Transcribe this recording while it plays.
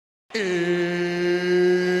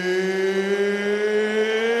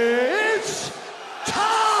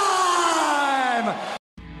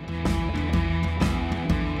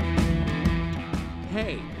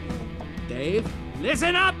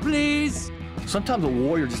please? Sometimes a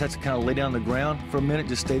warrior just has to kind of lay down on the ground for a minute,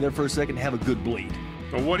 just stay there for a second, and have a good bleed.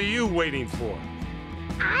 Well, what are you waiting for?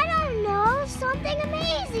 I don't know, something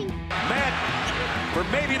amazing. Met for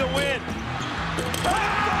maybe the win. The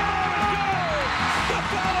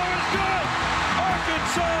follow is good.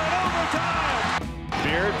 Arkansas in overtime.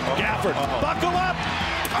 Beard, Gafford, buckle up.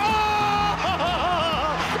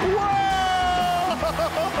 Whoa!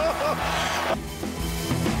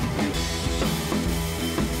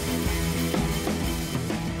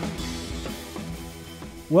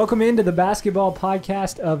 Welcome into the basketball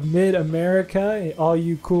podcast of Mid-America, all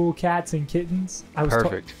you cool cats and kittens.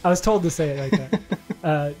 Perfect. I was told to say it like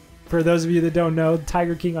that. For those of you that don't know,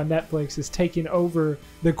 Tiger King on Netflix is taking over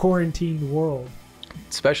the quarantined world.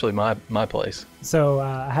 Especially my place. So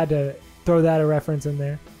I had to throw that a reference in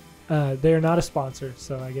there. They are not a sponsor,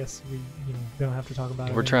 so I guess we don't have to talk about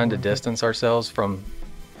it. We're trying to distance ourselves from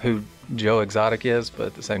who Joe Exotic is, but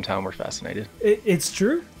at the same time, we're fascinated. It's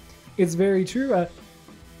true. It's very true.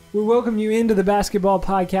 We welcome you into the basketball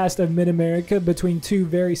podcast of Mid-America between two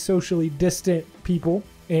very socially distant people,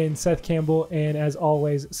 and Seth Campbell and, as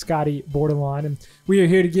always, Scottie Bordelon. And we are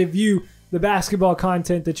here to give you the basketball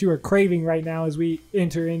content that you are craving right now as we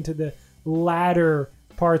enter into the latter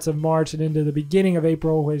parts of March and into the beginning of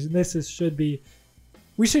April, which should be.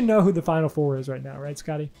 We should know who the Final Four is right now, right,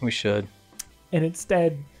 Scottie? We should. And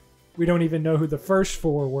instead, we don't even know who the first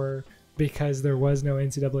four were, because there was no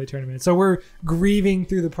NCAA tournament. So we're grieving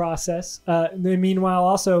through the process. Meanwhile,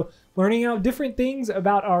 also learning out different things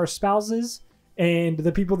about our spouses and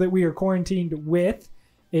the people that we are quarantined with.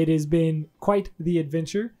 It has been quite the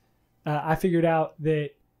adventure. I figured out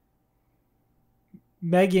that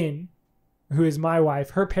Megan, who is my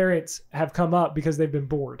wife, her parents have come up because they've been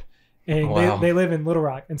bored. And wow. they live in Little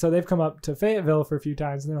Rock. And so they've come up to Fayetteville for a few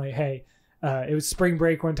times. And they're like, hey, it was spring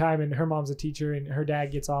break one time, and her mom's a teacher, and her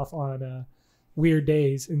dad gets off on weird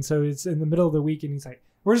days. And so it's in the middle of the week, and he's like,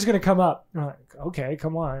 we're just going to come up. And I'm like, okay,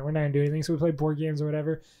 come on. We're not going to do anything. So we play board games or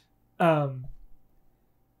whatever. I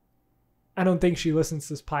don't think she listens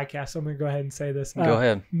to this podcast, so I'm going to go ahead and say this. Go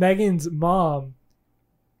ahead. Megan's mom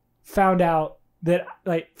found out that,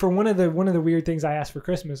 like, for one of the weird things I asked for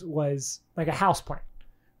Christmas was like a house plant.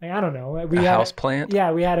 Like, I don't know. We had a house plant?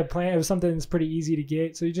 Yeah, we had a plant. It was something that's pretty easy to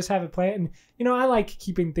get. So you just have a plant. And, I like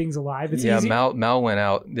keeping things alive. It's easy. Mal went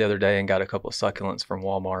out the other day and got a couple of succulents from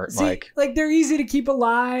Walmart. See, like they're easy to keep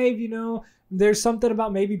alive, There's something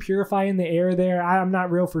about maybe purifying the air there. I'm not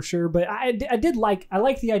real for sure. But I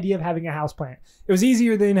like the idea of having a house plant. It was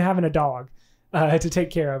easier than having a dog to take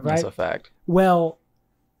care of, right? That's a fact. Well,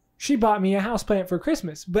 she bought me a house plant for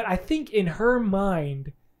Christmas. But I think in her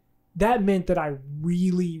mind, that meant that I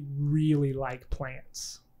really, really like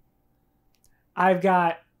plants. I've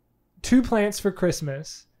got 2 plants for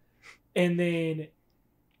Christmas, and then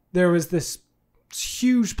there was this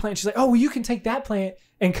huge plant. She's like, oh, well, you can take that plant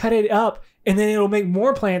and cut it up, and then it'll make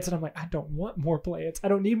more plants. And I'm like, I don't want more plants. I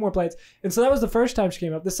don't need more plants. And so that was the first time she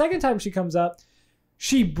came up. The second time she comes up,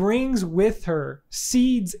 she brings with her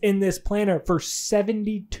seeds in this planter for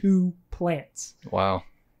 72 plants. Wow.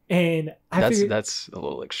 And that's a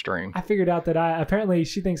little extreme. I figured out that apparently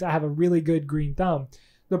she thinks I have a really good green thumb.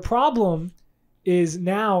 The problem is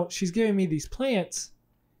now she's giving me these plants,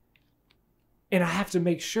 and I have to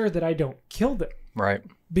make sure that I don't kill them. Right.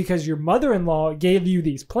 Because your mother-in-law gave you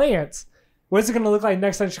these plants. What's it going to look like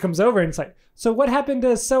next time she comes over? And it's like, so what happened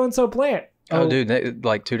to so-and-so plant? Oh, dude,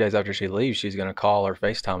 like 2 days after she leaves, she's going to call or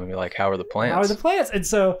FaceTime and be like, how are the plants? How are the plants? And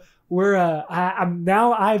so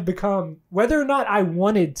I've become, whether or not I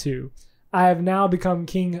wanted to, I have now become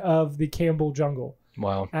king of the Campbell jungle.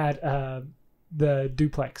 Wow. At the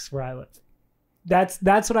duplex where I live. That's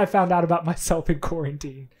what I found out about myself in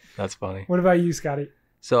quarantine. That's funny. What about you, Scottie?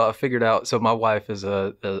 So I figured out, so my wife is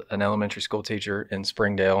an elementary school teacher in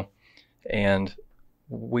Springdale, and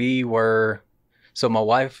so my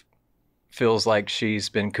wife feels like she's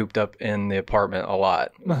been cooped up in the apartment a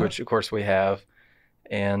lot, which of course we have.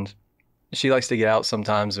 And she likes to get out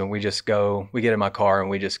sometimes, and we get in my car and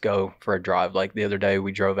we just go for a drive. Like the other day,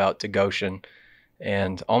 we drove out to Goshen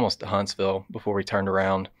and almost to Huntsville before we turned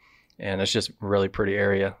around. And it's just a really pretty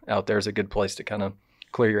area out there. It's a good place to kind of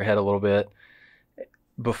clear your head a little bit.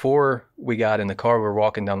 Before we got in the car, we were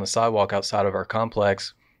walking down the sidewalk outside of our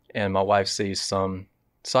complex, and my wife sees some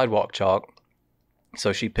sidewalk chalk.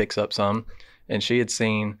 So she picks up some, and she had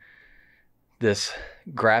seen this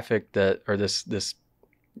graphic this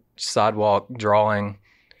sidewalk drawing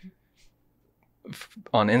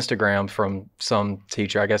on Instagram from some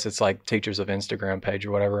teacher. I guess it's like Teachers of Instagram page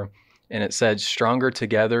or whatever. And it said, "Stronger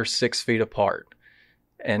together, 6 feet apart."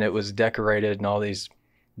 And it was decorated in all these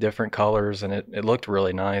different colors, and it looked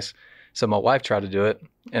really nice. So my wife tried to do it,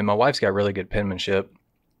 and my wife's got really good penmanship,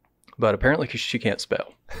 but apparently she can't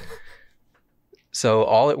spell. So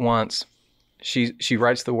all at once, she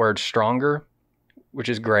writes the word stronger, which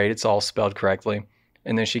is great. It's all spelled correctly.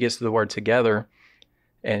 And then she gets to the word together,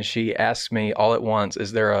 and she asks me all at once,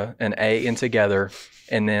 is there an A in together?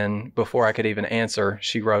 And then before I could even answer,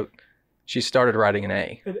 she started writing an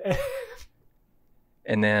A.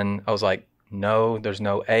 And then I was like, no, there's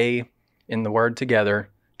no A in the word together.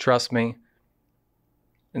 Trust me.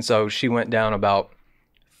 And so she went down about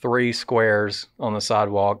 3 squares on the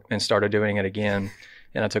sidewalk and started doing it again.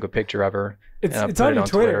 And I took a picture of her. It's and I on put it your on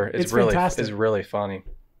Twitter. Twitter. It's fantastic. It's really funny.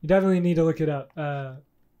 You definitely need to look it up.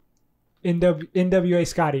 NWA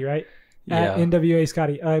Scottie, right? Yeah. At NWA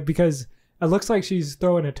Scottie. Because it looks like she's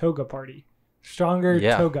throwing a toga party. Stronger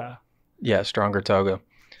toga. Yeah, stronger toga.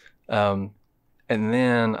 And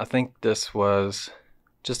then I think this was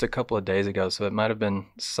just a couple of days ago, so it might have been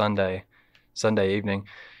Sunday evening.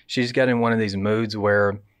 She's got in one of these moods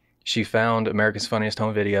where she found America's Funniest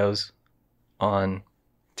Home Videos on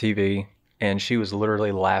TV, and she was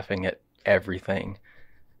literally laughing at everything.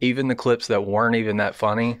 Even the clips that weren't even that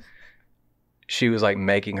funny, she was like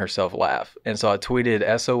making herself laugh. And so I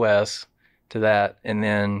tweeted SOS to that, and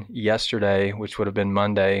then yesterday, which would have been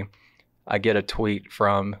Monday, I get a tweet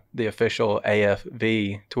from the official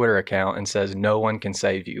AFV Twitter account and says, "No one can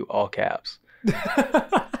save you," all caps.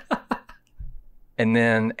 And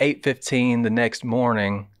then 8:15 the next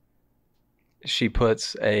morning, she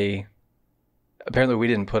puts apparently we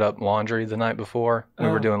didn't put up laundry the night before. We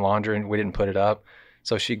were doing laundry and we didn't put it up.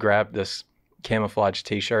 So she grabbed this camouflage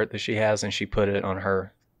t-shirt that she has and she put it on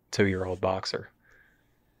her 2-year-old boxer.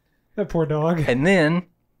 That poor dog. And then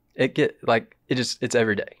it's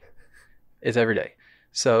every day. It's every day.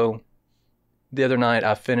 So the other night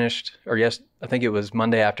I think it was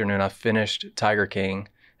Monday afternoon, I finished Tiger King.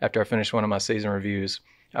 After I finished one of my season reviews,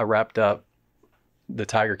 I wrapped up the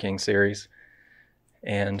Tiger King series,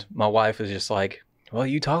 and my wife was just like, "Well,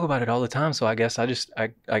 you talk about it all the time, so I guess I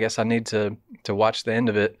need to watch the end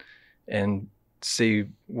of it and see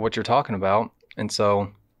what you're talking about." And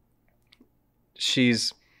so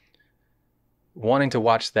she's wanting to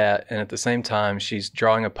watch that, and at the same time, she's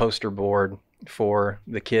drawing a poster board for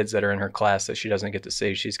the kids that are in her class that she doesn't get to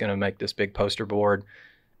see. She's going to make this big poster board.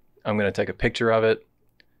 I'm going to take a picture of it,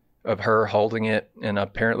 of her holding it, and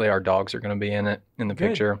apparently our dogs are going to be in the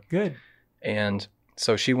picture. Good. And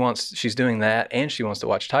so she's doing that, and she wants to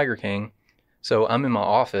watch Tiger King. So I'm in my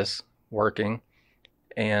office working,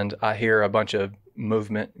 and I hear a bunch of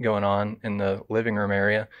movement going on in the living room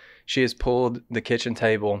area. She has pulled the kitchen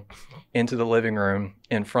table into the living room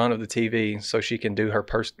in front of the TV so she can do her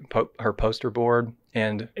poster board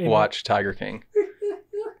and watch Tiger King.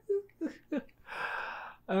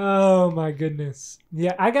 Oh my goodness.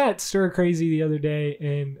 Yeah, I got stir crazy the other day,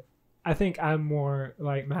 and I think I'm more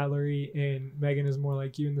like Mallory and Megan is more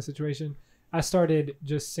like you in the situation. I started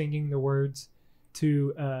just singing the words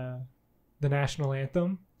to the national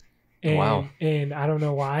anthem. And, wow. And I don't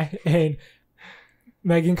know why. And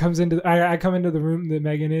Megan comes I come into the room that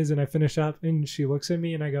Megan is, and I finish up, and she looks at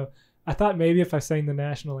me, and I go, "I thought maybe if I sang the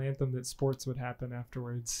national anthem that sports would happen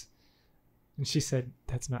afterwards." And she said,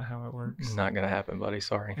 "That's not how it works." Not gonna happen, buddy.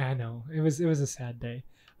 Sorry. I know. It was a sad day.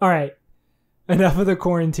 All right. Enough of the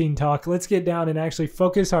quarantine talk. Let's get down and actually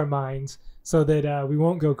focus our minds so that we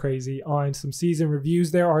won't go crazy on some season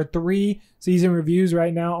reviews. There are 3 season reviews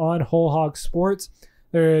right now on Whole Hog Sports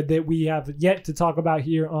that we have yet to talk about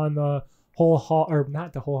here on the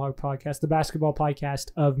not the Whole Hog podcast, the basketball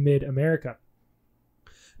podcast of Mid-America.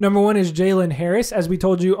 Number 1 is Jalen Harris, as we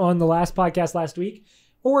told you on the last podcast last week.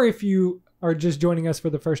 Or if you are just joining us for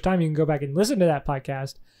the first time, you can go back and listen to that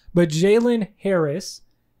podcast. But Jalen Harris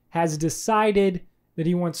has decided that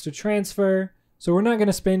he wants to transfer, so we're not going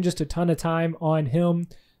to spend just a ton of time on him.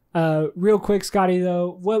 Real quick, Scottie,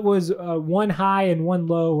 though, what was one high and one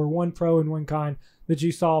low, or one pro and one con, that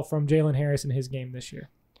you saw from Jalen Harris in his game this year?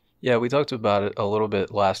 Yeah, we talked about it a little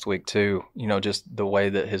bit last week too. You know, just the way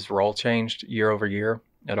that his role changed year over year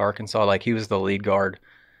at Arkansas. Like, he was the lead guard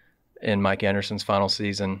in Mike Anderson's final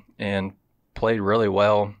season and played really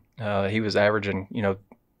well. He was averaging,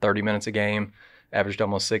 30 minutes a game, averaged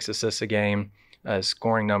almost 6 assists a game.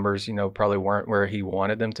 Scoring numbers, probably weren't where he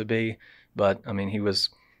wanted them to be, but I mean, he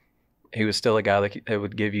was still a guy that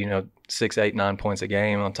would give you, 6, 8, 9 points a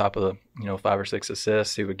game on top of the, 5 or 6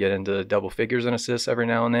 assists. He would get into double figures in assists every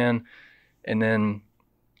now and then. And then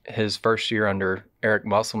his first year under Eric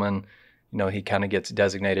Musselman, he kind of gets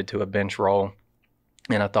designated to a bench role.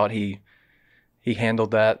 And I thought he he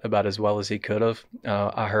handled that about as well as he could have.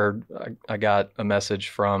 I got a message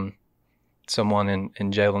from someone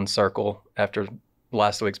in Jalen's circle after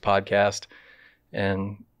last week's podcast,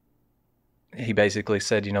 and he basically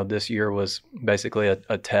said, this year was basically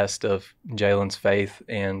a test of Jalen's faith,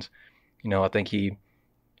 and I think he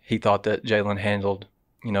thought that Jalen handled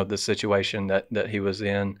the situation that he was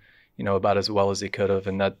in about as well as he could have,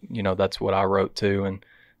 and that that's what I wrote too.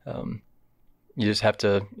 And you just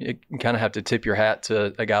you kind of have to tip your hat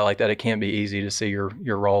to a guy like that. It can't be easy to see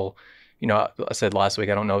your role. I said last week,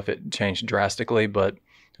 I don't know if it changed drastically, but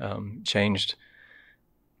changed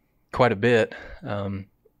quite a bit.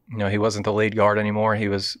 He wasn't the lead guard anymore. He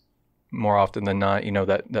was more often than not,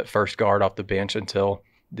 that first guard off the bench until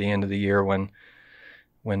the end of the year when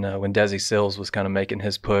Desi Sills was kind of making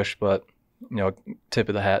his push. But tip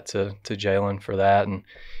of the hat to Jalen for that. And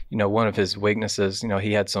one of his weaknesses,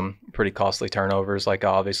 he had some pretty costly turnovers. Like I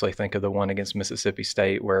obviously think of the one against Mississippi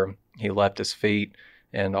State where he left his feet,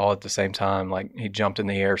 and all at the same time, like he jumped in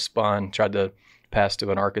the air, spun, tried to pass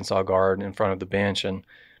to an Arkansas guard in front of the bench, and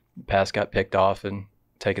the pass got picked off and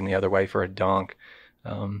taken the other way for a dunk.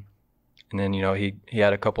 And then, he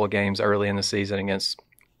had a couple of games early in the season against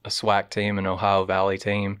a SWAC team, an Ohio Valley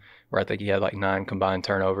team, where I think he had like 9 combined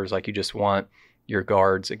turnovers. Like you just want your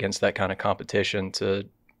guards against that kind of competition to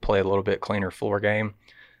play a little bit cleaner floor game.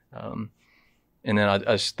 And then I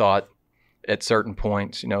just thought at certain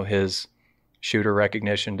points, his shooter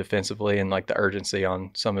recognition defensively and like the urgency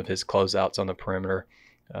on some of his closeouts on the perimeter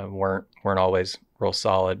weren't always real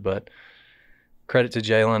solid. But credit to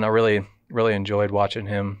Jalen. I really enjoyed watching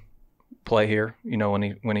him play here,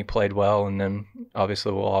 when he played well. And then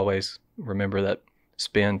obviously we'll always remember that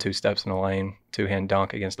spin 2 steps in the lane, 2-hand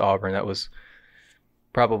dunk against Auburn. That was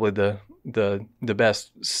probably the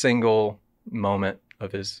best single moment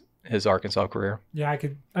of his Arkansas career. Yeah, I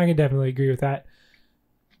could definitely agree with that.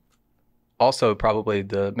 Also, probably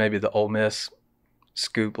maybe the Ole Miss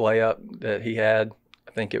scoop layup that he had.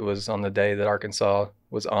 I think it was on the day that Arkansas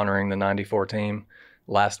was honoring the 94 team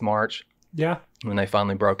last March. Yeah. When they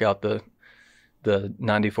finally broke out the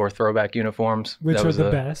 94 throwback uniforms. Which that was the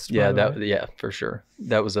best. Yeah, yeah, for sure.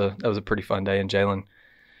 That was a pretty fun day, and Jalen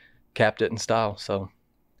capped it in style. So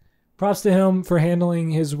props to him for handling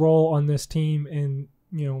his role on this team, and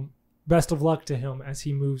best of luck to him as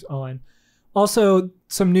he moves on. Also,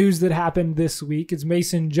 some news that happened this week is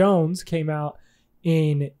Mason Jones came out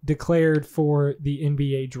and declared for the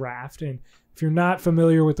NBA draft. And if you're not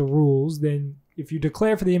familiar with the rules, then if you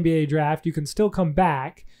declare for the NBA draft, you can still come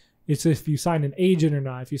back. It's if you sign an agent or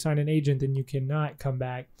not. If you sign an agent, then you cannot come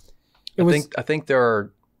back. I think there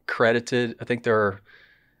are credited. I think there are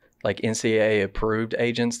like NCAA approved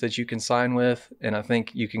agents that you can sign with, and I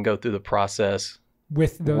think you can go through the process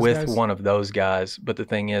with guys. One of those guys. But the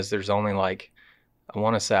thing is, there's only like, I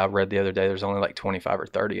want to say I read the other day, there's only like 25 or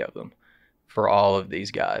 30 of them for all of these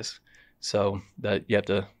guys. So that you have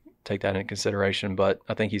to take that into consideration. But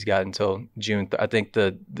I think he's got until June. I think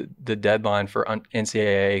the deadline for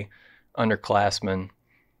NCAA underclassmen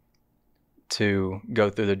to go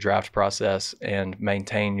through the draft process and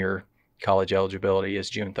maintain your college eligibility is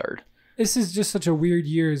June 3rd. This is just such a weird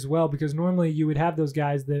year as well, because normally you would have those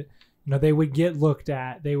guys that, they would get looked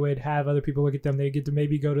at. They would have other people look at them. They get to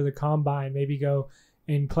maybe go to the combine, maybe go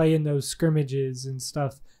and play in those scrimmages and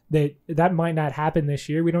stuff. That might not happen this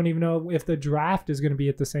year. We don't even know if the draft is going to be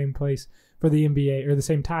at the same place for the NBA, or the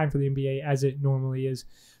same time for the NBA as it normally is.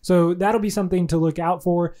 So that'll be something to look out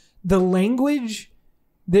for. The language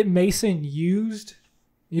that Mason used,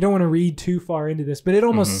 you don't want to read too far into this, but it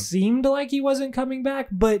almost seemed like he wasn't coming back.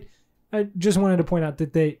 But I just wanted to point out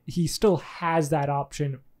that he still has that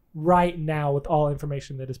option right now with all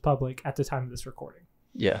information that is public at the time of this recording.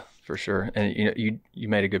 Yeah, for sure. And you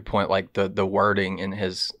made a good point. Like the wording in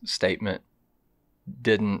his statement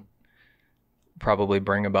didn't probably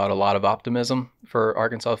bring about a lot of optimism for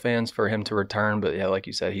Arkansas fans for him to return. But yeah, like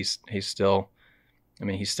you said, he's still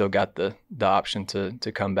got the option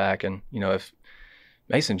to come back. And if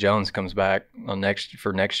Mason Jones comes back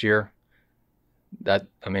for next year, that's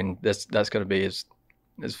going to be as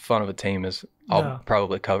fun of a team as I'll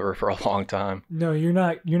probably cover for a long time. No, you're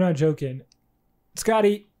not joking.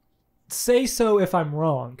 Scottie, say so if I'm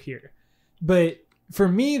wrong here. But for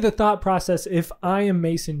me, the thought process, if I am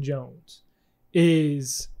Mason Jones,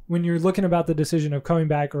 is when you're looking about the decision of coming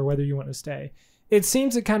back or whether you want to stay, it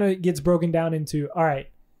seems it kind of gets broken down into, all right,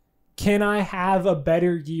 can I have a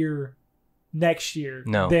better year next year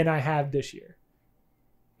than I have this year?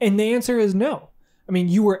 And the answer is no. I mean,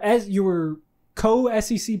 you were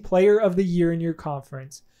co-SEC player of the year in your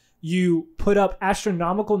conference. You put up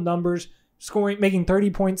astronomical numbers making 30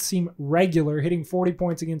 points seem regular, hitting 40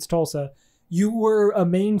 points against Tulsa. You were a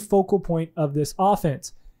main focal point of this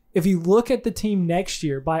offense. If you look at the team next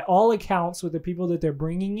year, by all accounts, with the people that they're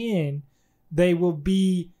bringing in, they will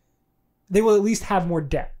at least have more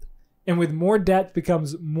depth. And with more depth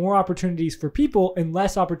becomes more opportunities for people and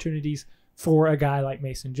less opportunities for a guy like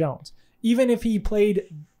Mason Jones. Even if he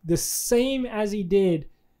played the same as he did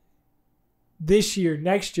this year,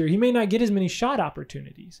 next year, he may not get as many shot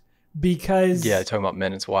opportunities because... Yeah, talking about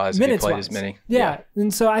minutes-wise, if he played as many. Yeah,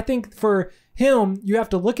 and so I think for him, you have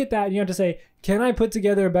to look at that and you have to say, can I put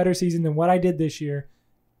together a better season than what I did this year?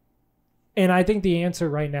 And I think the answer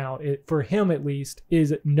right now, for him at least,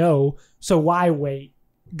 is no. So why wait?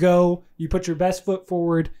 Go. You put your best foot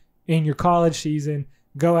forward in your college season.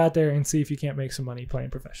 Go out there and see if you can't make some money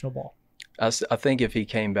playing professional ball. I think if he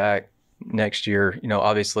came back next year,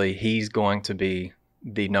 obviously he's going to be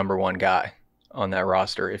the number one guy on that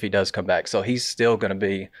roster if he does come back. So he's still going to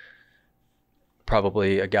be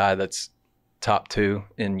probably a guy that's top 2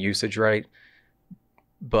 in usage rate.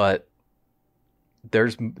 But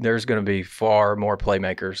there's going to be far more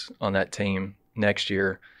playmakers on that team next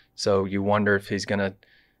year. So you wonder if he's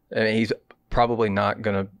he's probably not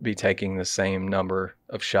going to be taking the same number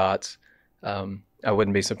of shots. I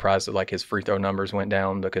wouldn't be surprised if his free throw numbers went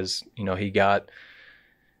down because, he got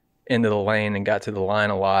into the lane and got to the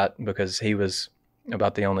line a lot because he was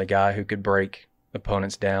about the only guy who could break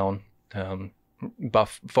opponents down. By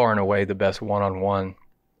far and away the best one-on-one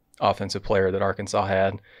offensive player that Arkansas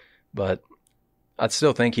had. But I'd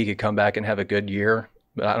still think he could come back and have a good year,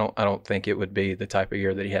 but I don't think it would be the type of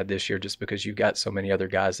year that he had this year just because you've got so many other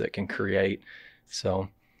guys that can create. So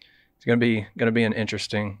it's going to be an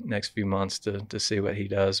interesting next few months to see what he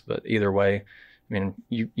does. But either way,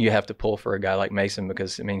 you have to pull for a guy like Mason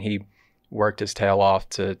because he worked his tail off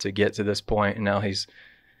to get to this point, and now he's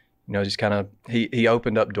just kind of he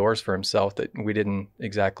opened up doors for himself that we didn't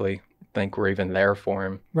exactly think were even there for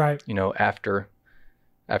him. Right.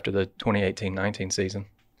 After the 2018-19 season.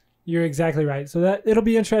 You're exactly right. So that it'll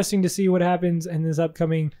be interesting to see what happens in this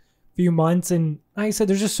upcoming few months. And like I said,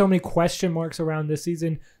 there's just so many question marks around this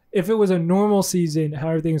season. If it was a normal season, how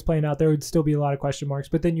everything's playing out, there would still be a lot of question marks.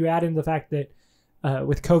 But then you add in the fact that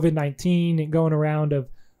with COVID-19 and going around of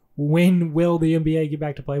when will the NBA get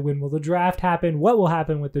back to play? When will the draft happen? What will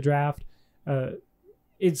happen with the draft?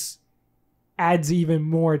 It's adds even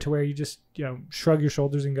more to where you just, shrug your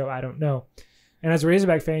shoulders and go, I don't know. And as a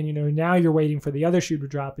Razorback fan, now you're waiting for the other shoe to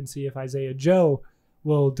drop and see if Isaiah Joe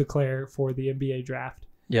will declare for the NBA draft.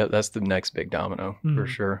 Yeah, that's the next big domino for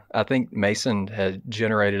sure. I think Mason had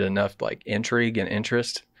generated enough intrigue and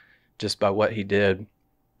interest just by what he did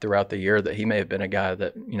throughout the year that he may have been a guy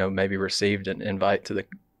that, maybe received an invite to the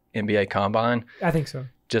NBA Combine. I think so.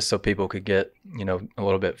 Just so people could get, a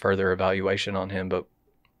little bit further evaluation on him. But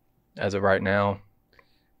as of right now,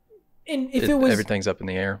 and if everything's up in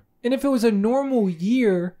the air. And if it was a normal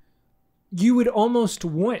year, you would almost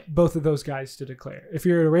want both of those guys to declare. If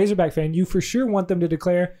you're a Razorback fan, you for sure want them to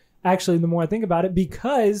declare. Actually, the more I think about it,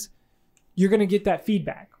 because you're going to get that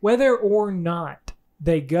feedback. Whether or not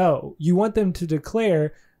they go, you want them to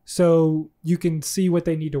declare so you can see what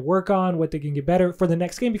they need to work on, what they can get better for the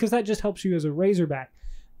next game, because that just helps you as a Razorback.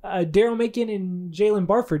 Daryl Macon and Jalen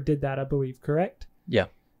Barford did that, I believe, correct? Yeah.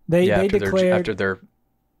 They declared after their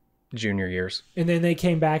junior years. And then they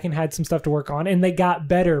came back and had some stuff to work on, and they got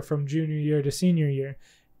better from junior year to senior year.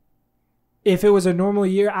 If it was a normal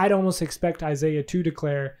year, I'd almost expect Isaiah to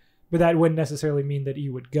declare, but that wouldn't necessarily mean that he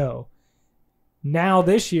would go. Now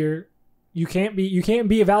this year, you can't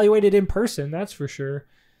be evaluated in person, that's for sure.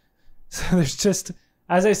 So there's just,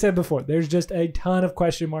 as I said before, there's just a ton of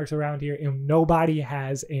question marks around here, and nobody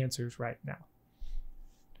has answers right now.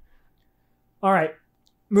 All right.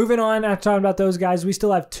 Moving on, after talking about those guys, we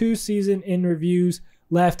still have 2 season in reviews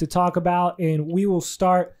left to talk about, and we will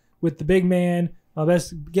start with the big man. I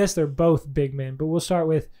guess they're both big men, but we'll start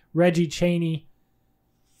with Reggie Chaney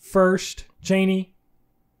first. Chaney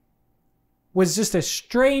was just a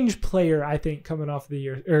strange player, I think, coming off the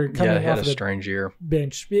year he had a strange year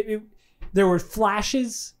bench. There were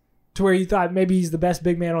flashes to where you thought maybe he's the best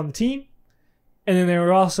big man on the team, and then there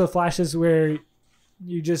were also flashes where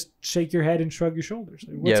you just shake your head and shrug your shoulders.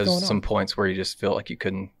 What's going on? Some points where you just feel like you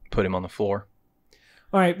couldn't put him on the floor.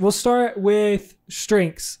 All right, we'll start with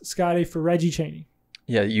strengths, Scottie, for Reggie Chaney.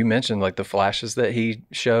 Yeah, you mentioned the flashes that he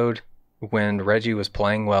showed. When Reggie was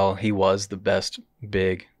playing well, he was the best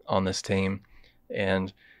big on this team.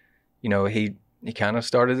 And, he kind of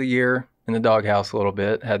started the year in the doghouse a little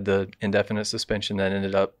bit, had the indefinite suspension that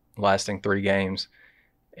ended up lasting 3 games.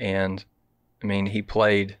 And, he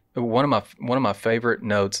played. One of my favorite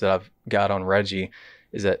notes that I've got on Reggie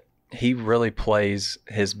is that he really plays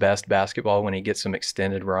his best basketball when he gets some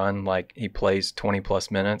extended run, like he plays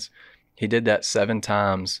 20-plus minutes. He did that 7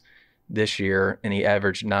 times this year, and he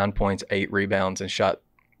averaged 9 points, 8 rebounds, and shot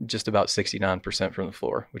just about 69% from the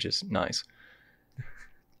floor, which is nice.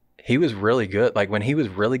 He was really good. Like, when he was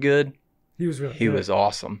really good, he was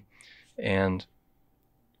awesome. And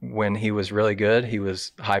when he was really good, he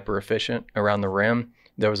was hyper efficient around the rim.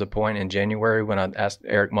 There was a point in January when I asked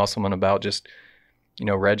Eric Musselman about just,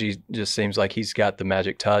 Reggie just seems like he's got the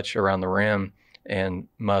magic touch around the rim, and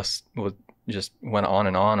just went on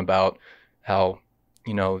and on about how,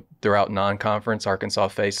 throughout non-conference, Arkansas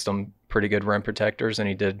faced some pretty good rim protectors, and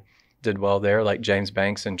he did well there, like James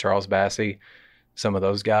Banks and Charles Bassey. Some of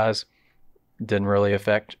those guys didn't really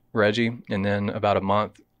affect Reggie. And then about a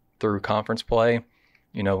month through conference play,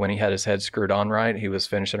 when he had his head screwed on right, he was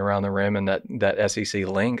finishing around the rim, and that SEC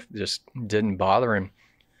length just didn't bother him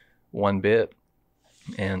one bit.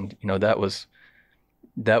 And, that was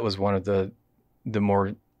one of the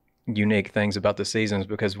more unique things about the seasons,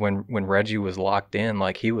 because when Reggie was locked in,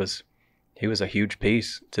 like he was a huge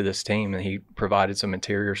piece to this team, and he provided some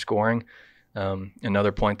interior scoring.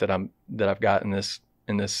 Another point that I've got in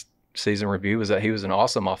this season review is that he was an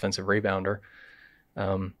awesome offensive rebounder.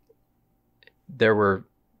 There were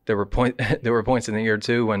points in the year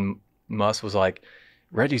too when Muss was like,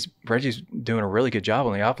 Reggie's doing a really good job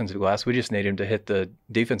on the offensive glass. We just need him to hit the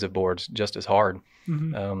defensive boards just as hard.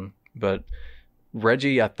 Mm-hmm. But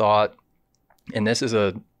Reggie, I thought, and this is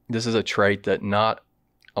a trait that not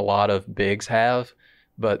a lot of bigs have,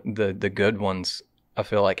 but the good ones, I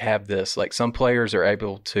feel like, have this. Like, some players are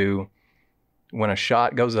able to, when a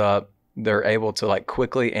shot goes up, they're able to like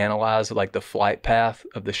quickly analyze like the flight path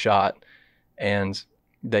of the shot, and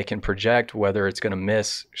they can project whether it's going to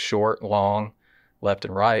miss short, long, left,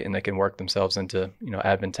 and right, and they can work themselves into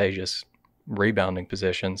advantageous rebounding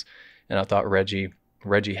positions. And I thought Reggie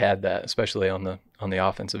had that, especially on the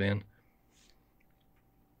offensive end.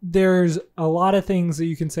 There's a lot of things that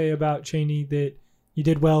you can say about Chaney that he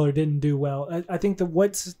did well or didn't do well. I think that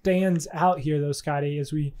what stands out here, though, Scottie,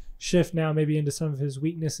 as we shift now maybe into some of his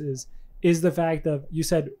weaknesses, is the fact of, you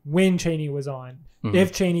said when Chaney was on, mm-hmm.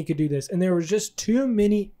 if Chaney could do this. And there was just too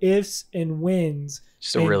many ifs and wins.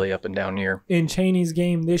 Just a really up and down year in Chaney's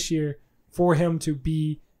game this year for him to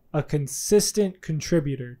be a consistent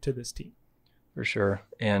contributor to this team. For sure.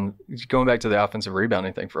 And going back to the offensive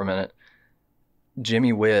rebounding thing for a minute,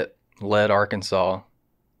 Jimmy Witt led Arkansas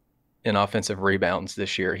in offensive rebounds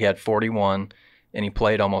this year. He had 41, and he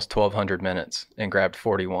played almost 1,200 minutes and grabbed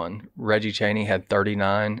 41. Reggie Chaney had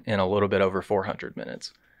 39 and a little bit over 400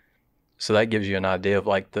 minutes. So that gives you an idea of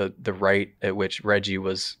like the rate at which Reggie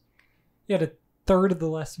was. He had a third of the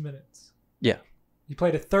less minutes. Yeah. He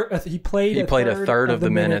played a third. He played a third of the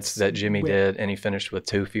minutes that Jimmy did, and he finished with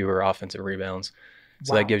 2 fewer offensive rebounds.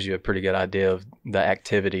 So that gives you a pretty good idea of the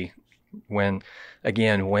activity. When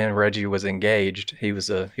Reggie was engaged, he was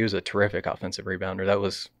a terrific offensive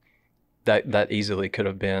rebounder. That easily could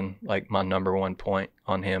have been like my number one point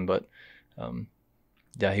on him. But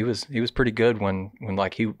he was pretty good when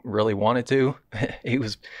like he really wanted to. he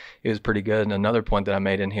was pretty good. And another point that I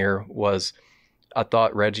made in here was, I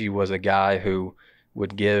thought Reggie was a guy who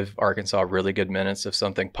would give Arkansas really good minutes if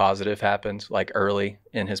something positive happened, like early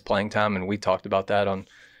in his playing time. And we talked about that on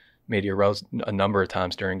Media Rows a number of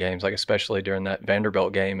times during games, like especially during that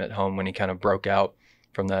Vanderbilt game at home when he kind of broke out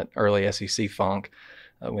from that early SEC funk,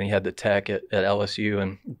 when he had the tech at LSU,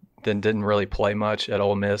 and then didn't really play much at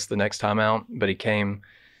Ole Miss the next time out. But he came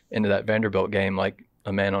into that Vanderbilt game like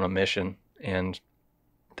a man on a mission, and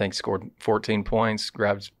I think scored 14 points,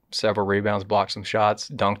 grabbed several rebounds, blocked some shots,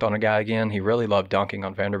 dunked on a guy again. He really loved dunking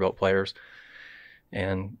on Vanderbilt players.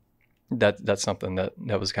 And that's something that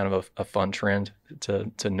was kind of a fun trend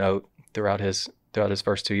to note throughout his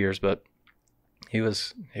first 2 years. But he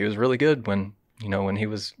was really good when he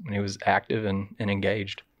was active and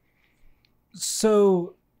engaged.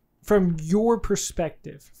 So from your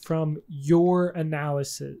perspective, from your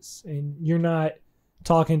analysis, and you're not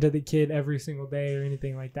talking to the kid every single day or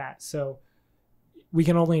anything like that, so we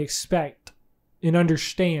can only expect and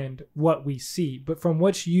understand what we see. But from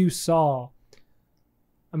what you saw,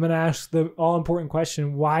 I'm going to ask the all-important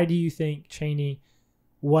question: why do you think Chaney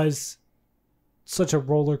was such a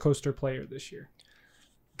roller coaster player this year?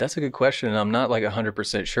 That's a good question, and I'm not like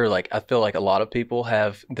 100% sure. Like, I feel like a lot of people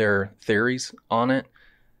have their theories on it.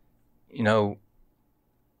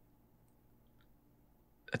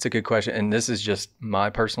 That's a good question, and this is just my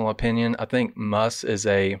personal opinion. I think Muss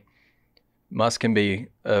can be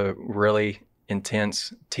a really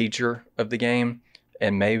intense teacher of the game,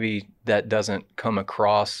 and maybe that doesn't come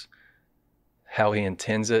across how he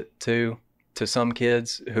intends it to some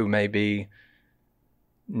kids who maybe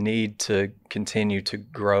need to continue to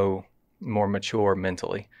grow more mature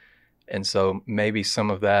mentally. And so maybe some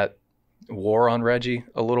of that wore on Reggie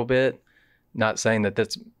a little bit. Not saying that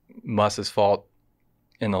that's Muss's fault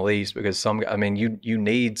in the least, because you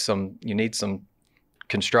need some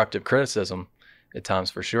constructive criticism at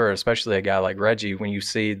times for sure, especially a guy like Reggie. When you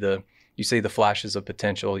see the flashes of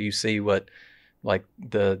potential, you see what, like,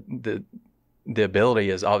 the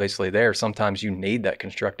ability is obviously there. Sometimes you need that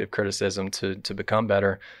constructive criticism to become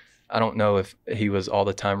better. I don't know if he was all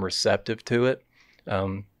the time receptive to it,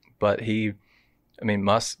 but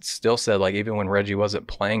Muss still said, like, even when Reggie wasn't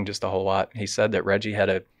playing just a whole lot, he said that Reggie had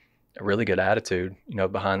a really good attitude,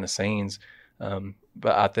 behind the scenes.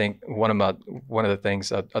 But I think one of the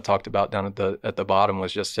things I talked about down at the bottom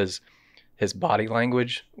was just his body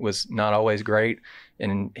language was not always great,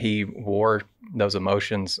 and he wore those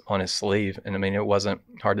emotions on his sleeve. And it wasn't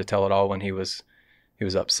hard to tell at all when he was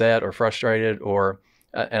upset or frustrated,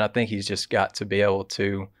 and I think he's just got to be able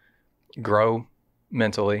to grow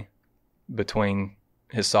mentally between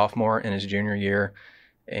his sophomore and his junior year,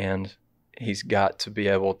 and he's got to be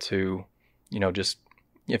able to, just,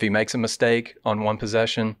 if he makes a mistake on one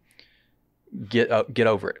possession, get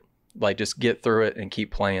over it, like, just get through it and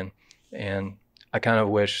keep playing. And I kind of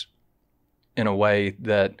wish, in a way,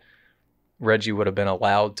 that Reggie would have been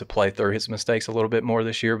allowed to play through his mistakes a little bit more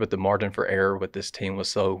this year, but the margin for error with this team was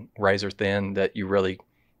so razor thin that you really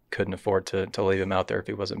couldn't afford to leave him out there if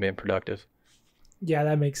he wasn't being productive. Yeah,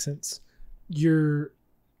 that makes sense. Your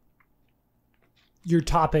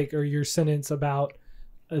topic or your sentence about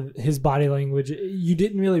his body language, you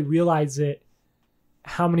didn't really realize it,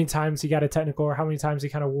 how many times he got a technical or how many times he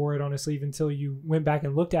kind of wore it on his sleeve until you went back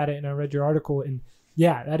and looked at it. And I read your article, and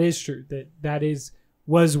yeah, that is true.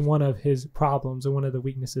 Was one of his problems, and one of the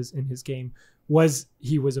weaknesses in his game was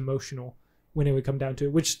he was emotional when it would come down to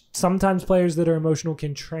it, which sometimes players that are emotional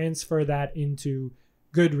can transfer that into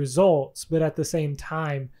good results, but at the same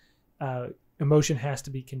time, emotion has to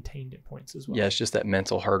be contained at points as well. Yeah, it's just that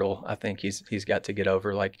mental hurdle I think he's got to get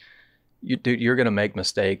over. Like, you're going to make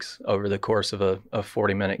mistakes over the course of a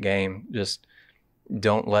 40-minute game. Just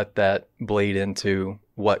don't let that bleed into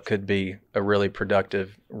what could be a really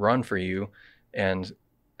productive run for you, and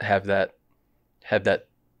have that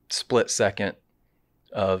split second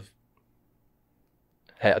of,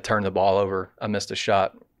 hey, I turned the ball over, I missed a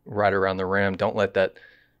shot right around the rim. Don't let that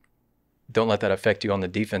affect you on the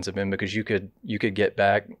defensive end, because you could get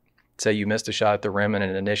back, say you missed a shot at the rim and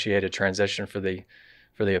initiate a transition for the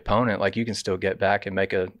opponent. Like, you can still get back and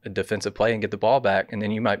make a defensive play and get the ball back, and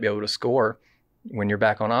then you might be able to score when you're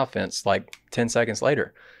back on offense, like 10 seconds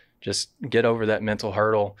later. Just get over that mental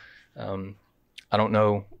hurdle. I don't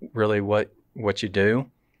know really what you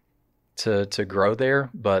do to grow there,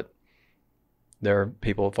 but there are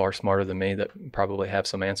people far smarter than me that probably have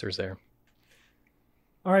some answers there.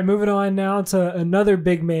 All right, moving on now to another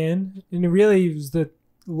big man, and it really was the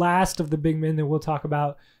last of the big men that we'll talk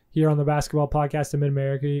about here on the Basketball Podcast in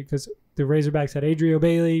Mid-America, because the Razorbacks had Adrio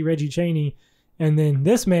Bailey, Reggie Chaney, and then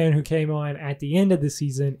this man who came on at the end of the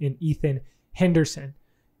season in Ethan Henderson.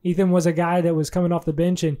 Ethan was a guy that was coming off the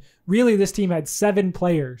bench, and really this team had 7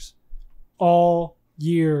 players all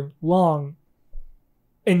year long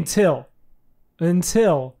until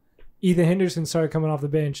Ethan Henderson started coming off the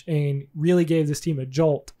bench and really gave this team a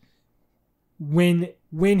jolt when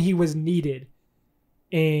he was needed.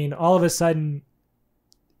 And all of a sudden,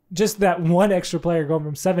 just that one extra player going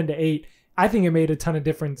from 7 to 8, I think it made a ton of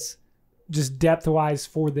difference just depth-wise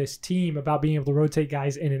for this team about being able to rotate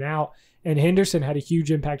guys in and out. And Henderson had a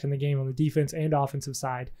huge impact in the game on the defense and offensive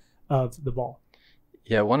side of the ball.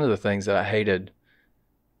 Yeah, one of the things that I hated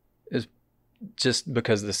is just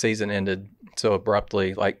because the season ended so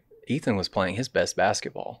abruptly, like, Ethan was playing his best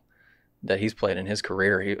basketball that he's played in his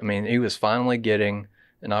career. He was finally getting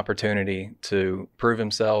an opportunity to prove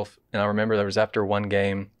himself. And I remember there was, after one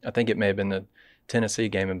game, I think it may have been the Tennessee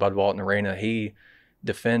game in Bud Walton Arena, he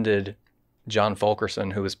defended John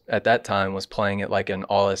Fulkerson, who was at that time was playing at like an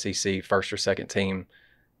all-SEC first or second team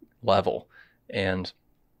level. And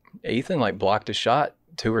Ethan like blocked a shot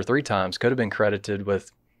 2 or 3 times, could have been credited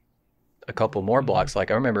with a couple more blocks.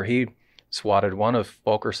 Like, I remember he swatted one of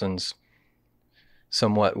Fulkerson's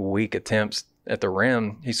somewhat weak attempts at the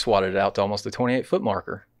rim. He swatted it out to almost the 28-foot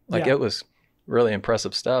marker. Like, It was really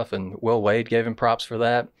impressive stuff. And Will Wade gave him props for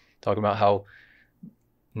that, talking about how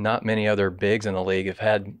not many other bigs in the league have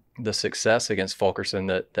had the success against Fulkerson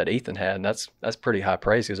that Ethan had. And that's pretty high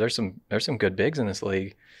praise, because there's some good bigs in this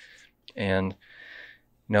league. And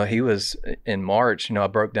he was in March, I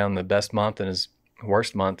broke down the best month in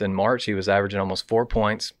worst month in March, he was averaging almost 4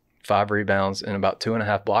 points, 5 rebounds, and about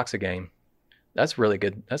 2.5 blocks a game. That's really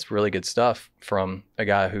good. That's really good stuff from a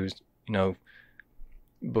guy who's,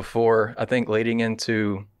 before, I think leading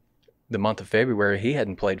into the month of February, he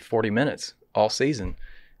hadn't played 40 minutes all season.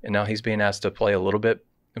 And now he's being asked to play a little bit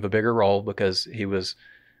of a bigger role because he was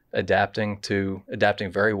adapting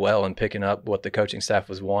very well and picking up what the coaching staff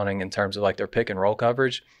was wanting in terms of like their pick and roll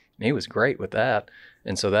coverage. And he was great with that.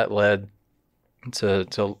 And so that led to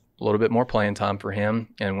a little bit more playing time for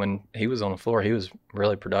him. And when he was on the floor, he was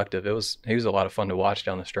really productive. He was a lot of fun to watch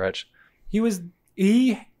down the stretch.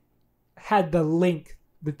 He had the length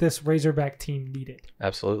that this Razorback team needed.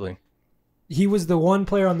 Absolutely. He was the one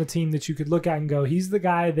player on the team that you could look at and go, he's the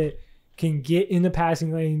guy that can get in the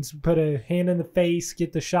passing lanes, put a hand in the face,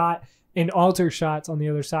 get the shot, and alter shots on the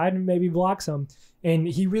other side and maybe block some. And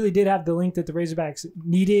he really did have the length that the Razorbacks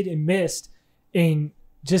needed and missed. And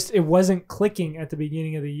just it wasn't clicking at the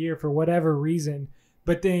beginning of the year for whatever reason.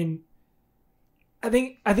 But then I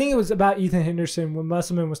think it was about Ethan Henderson when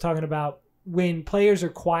Musselman was talking about when players are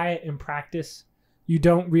quiet in practice, you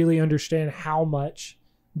don't really understand how much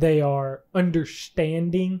they are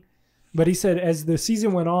understanding. But he said as the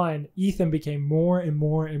season went on, Ethan became more and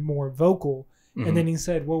more and more vocal. Mm-hmm. And then he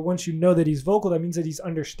said, well, once you know that he's vocal, that means that he's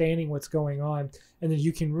understanding what's going on. And then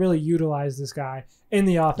you can really utilize this guy in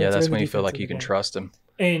the offense. Yeah, that's when you feel like you can trust him.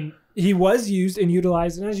 And he was used and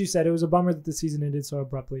utilized. And as you said, it was a bummer that the season ended so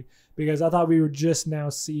abruptly because I thought we were just now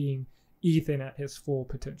seeing Ethan at his full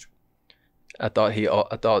potential. I thought he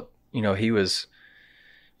was,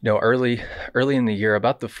 early in the year,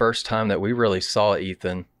 about the first time that we really saw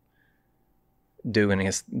Ethan doing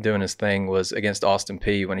his thing was against Austin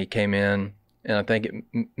Peay when he came in. And I think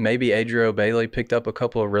maybe Adrio Bailey picked up a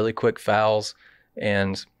couple of really quick fouls,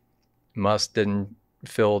 and Musk didn't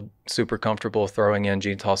feel super comfortable throwing in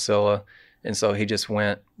Gene Tausila. And so he just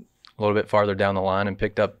went a little bit farther down the line and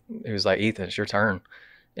picked up. He was like, Ethan, it's your turn.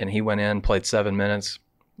 And he went in, played 7 minutes.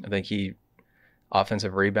 I think he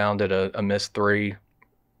offensive rebounded a missed 3,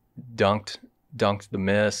 dunked the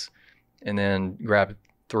miss, and then grabbed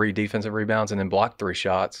 3 defensive rebounds and then blocked 3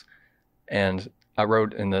 shots. And I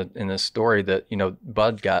wrote in the story that,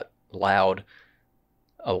 Bud got loud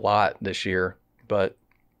a lot this year, but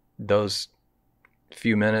those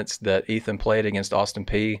few minutes that Ethan played against Austin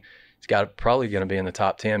Peay, he's probably going to be in the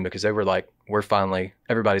top 10 because they were like,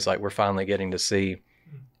 everybody's like, we're finally getting to see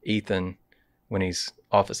Ethan when he's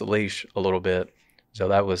off his leash a little bit. So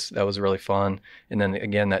that was really fun. And then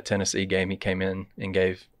again, that Tennessee game, he came in and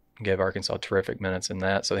gave Arkansas terrific minutes in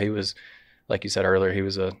that. So he was, like you said earlier, he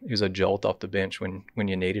was a jolt off the bench when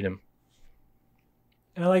you needed him.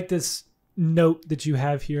 And I like this note that you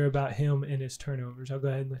have here about him and his turnovers. I'll go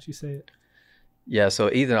ahead and let you say it. Yeah,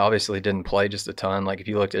 so Ethan obviously didn't play just a ton. Like if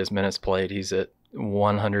you looked at his minutes played, he's at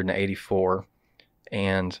 184,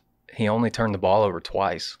 and he only turned the ball over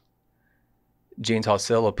twice. Gene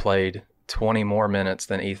Tausila played 20 more minutes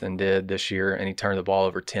than Ethan did this year, and he turned the ball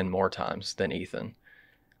over 10 more times than Ethan.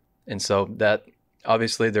 And so that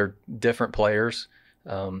obviously they're different players.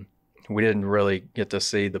 We didn't really get to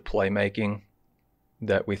see the playmaking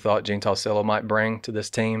that we thought Gene Tausila might bring to this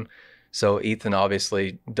team. So Ethan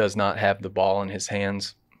obviously does not have the ball in his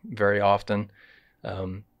hands very often.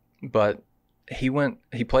 But he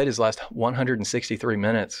played his last 163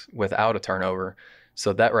 minutes without a turnover.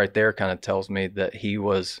 So that right there kind of tells me that he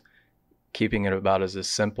was keeping it about as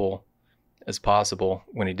simple as possible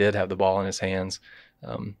when he did have the ball in his hands.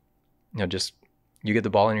 Just you get the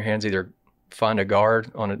ball in your hands, either find a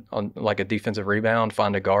guard on like a defensive rebound,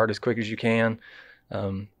 find a guard as quick as you can.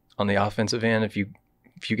 On the offensive end, if you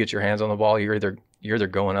get your hands on the ball, you're either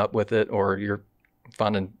going up with it or you're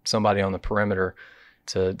finding somebody on the perimeter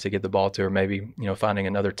to get the ball to, or maybe finding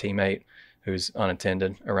another teammate who's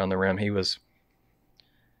unattended around the rim. He's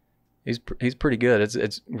pretty good.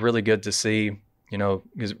 It's really good to see,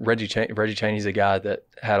 because Reggie Chaney's a guy that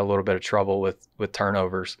had a little bit of trouble with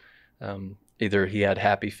turnovers. Either he had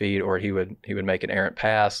happy feet or he would make an errant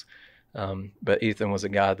pass. But Ethan was a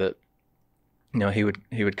guy that he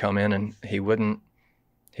would come in and he wouldn't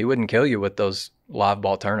kill you with those live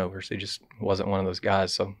ball turnovers. He just wasn't one of those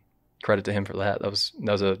guys. So credit to him for that. That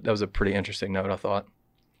was a pretty interesting note, I thought.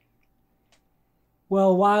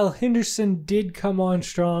 Well, while Henderson did come on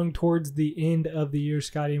strong towards the end of the year,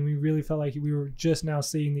 Scottie, and we really felt like we were just now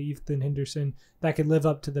seeing the Ethan Henderson that could live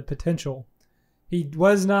up to the potential, he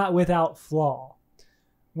was not without flaw.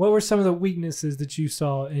 What were some of the weaknesses that you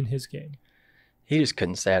saw in his game? He just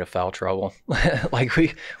couldn't stay out of foul trouble. Like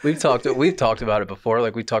we've talked about it before.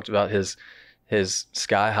 Like we talked about his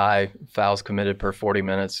sky high fouls committed per 40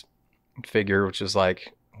 minutes figure, which is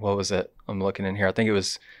like what was it? I'm looking in here. I think it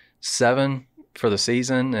was 7 for the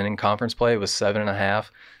season, and in conference play it was 7.5.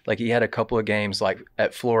 Like, he had a couple of games like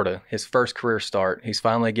at Florida, his first career start. He's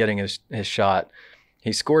finally getting his shot.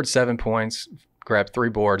 He scored 7 points, grabbed 3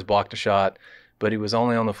 boards, blocked a shot, but he was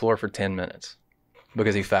only on the floor for 10 minutes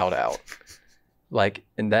because he fouled out. Like,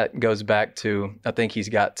 and that goes back to, I think he's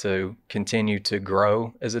got to continue to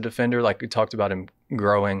grow as a defender. Like, we talked about him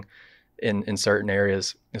growing in certain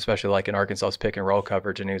areas, especially like in Arkansas's pick and roll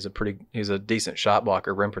coverage, and he was a decent shot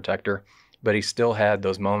blocker, rim protector, but he still had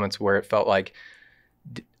those moments where it felt like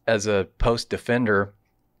as a post defender,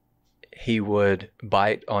 he would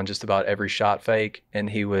bite on just about every shot fake, and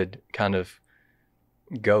he would kind of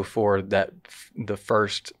go for the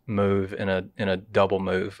first move in a double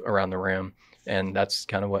move around the rim, and that's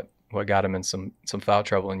kind of what got him in some foul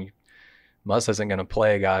trouble. And Muss isn't going to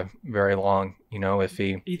play a guy very long, if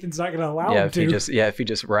Ethan's not going to allow him to. If he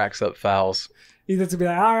just racks up fouls. Ethan's going to be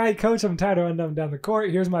like, all right, coach, I'm tired of running up down the court.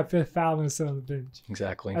 Here's my 5th foul, and sit on the bench.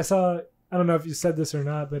 Exactly. I don't know if you said this or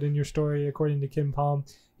not, but in your story, according to Kim Palm,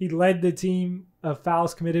 he led the team of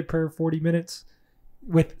fouls committed per 40 minutes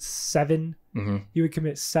with 7. Mm-hmm. He would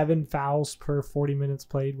commit 7 fouls per 40 minutes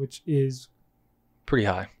played, which is pretty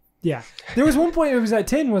high. Yeah. There was one point it was at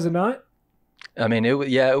 10, was it not? I mean, it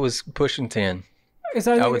was pushing 10.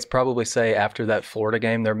 I would probably say after that Florida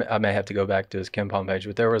game, I may have to go back to his Kim Palm page,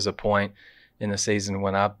 but there was a point in the season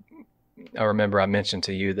when I remember I mentioned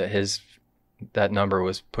to you that that number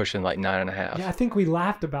was pushing like 9.5. Yeah, I think we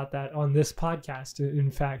laughed about that on this podcast,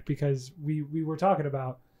 in fact, because we were talking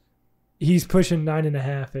about he's pushing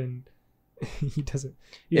 9.5 and he doesn't.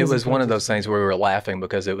 It was one of those things where we were laughing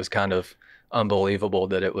because it was kind of unbelievable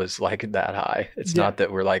that it was like that high. It's not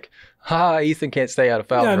that we're like, Ethan can't stay out of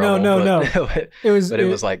foul trouble. No. It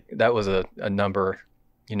was like, that was a number,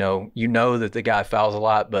 that the guy fouls a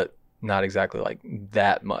lot, but not exactly like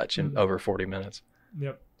that much in over 40 minutes.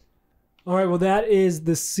 Yep. All right. Well, that is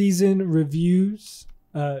the season reviews.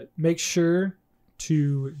 Make sure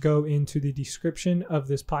to go into the description of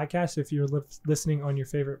this podcast if you're listening on your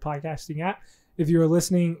favorite podcasting app. If you're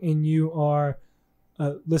listening and you are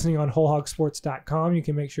listening on wholehogsports.com, you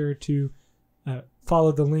can make sure to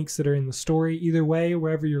follow the links that are in the story. Either way,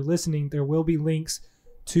 wherever you're listening, there will be links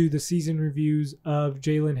to the season reviews of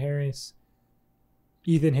Jalen Harris,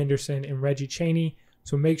 Ethan Henderson, and Reggie Chaney.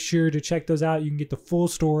 So make sure to check those out. You can get the full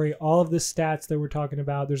story, all of the stats that we're talking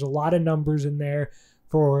about. There's a lot of numbers in there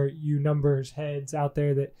for you numbers heads out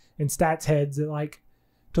there and stats heads that like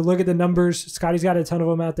to look at the numbers. Scottie's got a ton of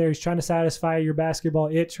them out there. He's trying to satisfy your basketball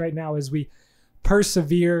itch right now as we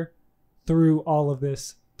persevere through all of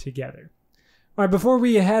this together. All right, before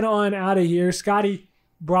we head on out of here, Scottie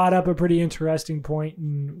brought up a pretty interesting point,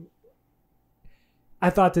 and I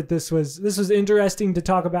thought that this was interesting to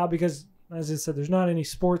talk about because, as I said, there's not any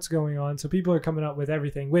sports going on, so people are coming up with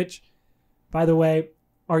everything. Which, by the way,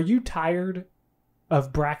 are you tired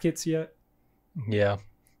of brackets yet? Yeah,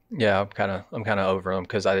 I'm kind of over them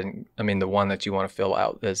because the one that you want to fill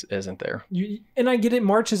out isn't there. And I get it.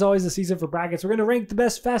 March is always the season for brackets. We're going to rank the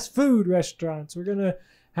best fast food restaurants. We're going to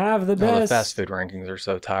have the best. The fast food rankings are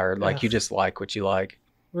so tired. Like, you just like what you like.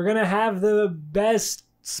 We're going to have the best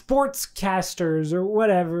sportscasters or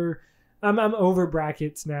whatever. I'm over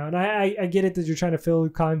brackets now. And I get it that you're trying to fill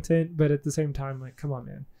content, but at the same time, like, come on,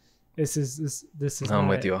 man. This is I'm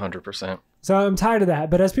with you 100%. So I'm tired of that.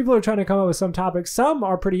 But as people are trying to come up with some topics, some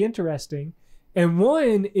are pretty interesting. And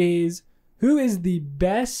one is, who is the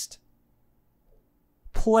best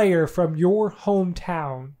player from your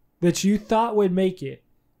hometown that you thought would make it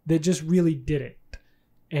that just really didn't?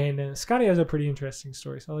 And Scottie has a pretty interesting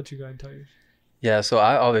story, so I'll let you go ahead and tell yours. Yeah, so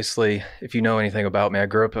I obviously, if you know anything about me, I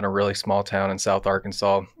grew up in a really small town in South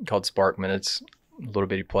Arkansas called Sparkman. It's a little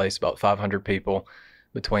bitty place, about 500 people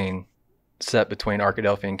set between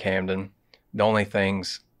Arkadelphia and Camden. The only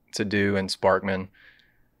things to do in Sparkman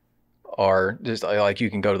are just like you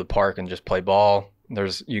can go to the park and just play ball.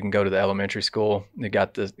 You can go to the elementary school. You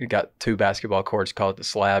got 2 basketball courts, call it the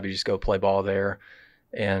Slab. You just go play ball there.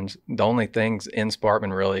 And the only things in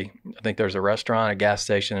Sparkman really, I think there's a restaurant, a gas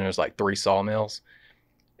station, and there's like 3 sawmills.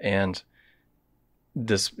 And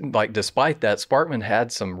despite that, Sparkman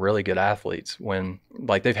had some really good athletes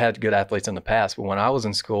they've had good athletes in the past. But when I was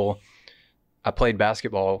in school, I played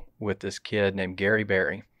basketball with this kid named Gary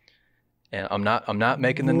Berry, and I'm not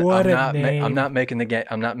making that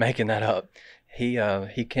up.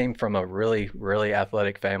 He came from a really, really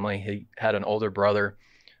athletic family. He had an older brother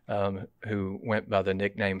who went by the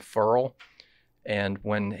nickname Furl, and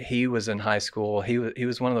when he was in high school, he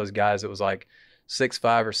was one of those guys that was like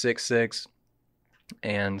 6'5" or 6'6",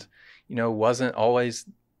 and wasn't always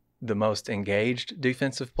the most engaged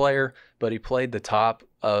defensive player, but he played the top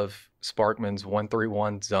of Sparkman's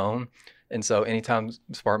 1-3-1 zone. And so anytime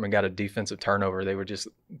Sparkman got a defensive turnover, they would just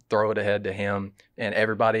throw it ahead to him. And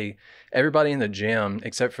everybody in the gym,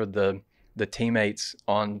 except for the teammates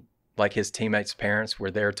on, like his teammates' parents,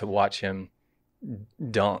 were there to watch him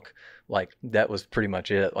dunk. Like that was pretty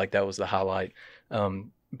much it. Like that was the highlight.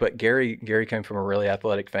 But Gary came from a really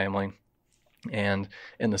athletic family. And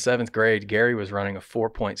in the 7th grade, Gary was running a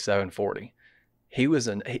 4.740. He was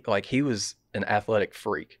an athletic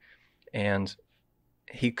freak. And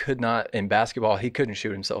he could not, in basketball, he couldn't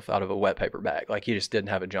shoot himself out of a wet paper bag. Like he just didn't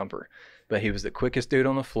have a jumper. But he was the quickest dude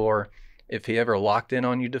on the floor. If he ever locked in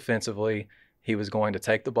on you defensively, he was going to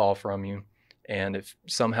take the ball from you. And if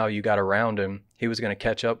somehow you got around him, he was going to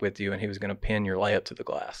catch up with you and he was going to pin your layup to the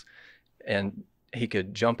glass. And he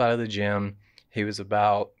could jump out of the gym. He was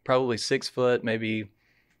about probably 6 foot, maybe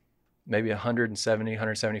 170,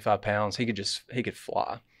 175 pounds. He could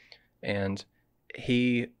fly. And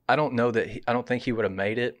I don't think he would have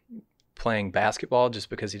made it playing basketball just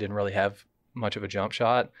because he didn't really have much of a jump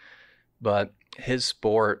shot. But his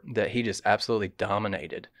sport that he just absolutely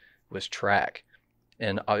dominated was track.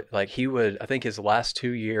 And I think his last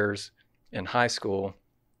 2 years in high school,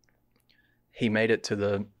 he made it to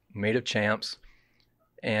the meet of champs.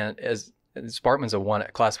 And as Sparkman's a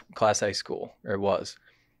class A school, or it was.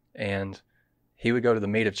 And he would go to the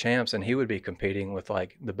meet of champs and he would be competing with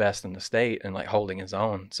like the best in the state and like holding his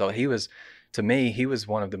own. So he was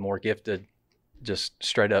one of the more gifted, just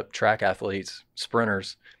straight up track athletes,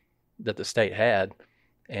 sprinters that the state had.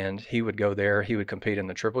 And he would go there, he would compete in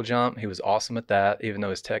the triple jump. He was awesome at that, even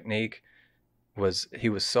though his technique he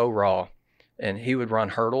was so raw. And he would run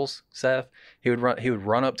hurdles, Seth. He would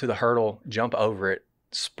run up to the hurdle, jump over it,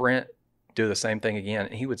 sprint, do the same thing again,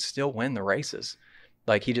 and he would still win the races.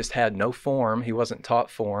 Like he just had no form. He wasn't taught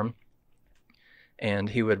form. And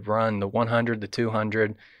he would run the 100, the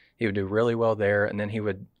 200. He would do really well there. And then he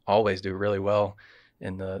would always do really well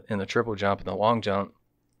in the triple jump and the long jump.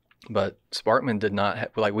 But Sparkman did not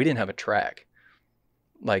have, like, we didn't have a track.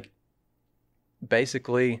 Like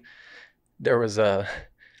basically there was our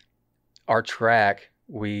track,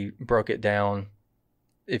 we broke it down.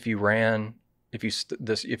 If your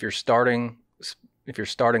starting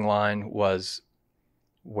line was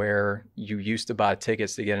where you used to buy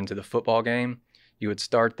tickets to get into the football game, you would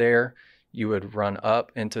start there, you would run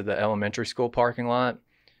up into the elementary school parking lot,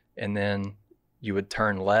 and then you would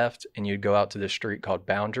turn left and you'd go out to this street called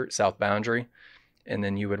South Boundary, and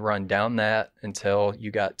then you would run down that until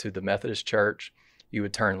you got to the Methodist church. You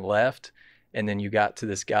would turn left, and then you got to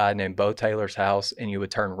this guy named Bo Taylor's house, and you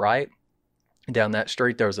would turn right. Down that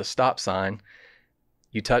street there was a stop sign.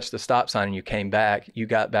 You touched the stop sign and you came back. You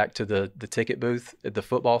got back to the ticket booth at the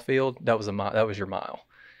football field. That was your mile.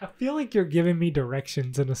 I feel like you're giving me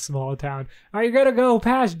directions in a small town. Are you gonna go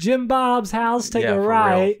past Jim Bob's house, take a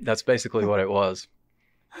right? Real. That's basically what it was.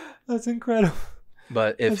 That's incredible.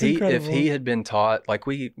 But if he had been taught, like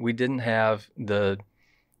we didn't have the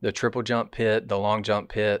triple jump pit, the long jump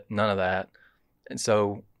pit, none of that. And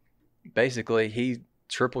so basically he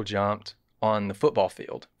triple jumped on the football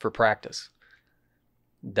field for practice.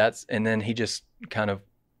 And then he just kind of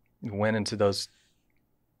went into those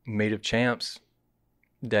meet of champs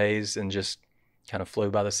days and just kind of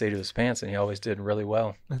flew by the seat of his pants, and he always did really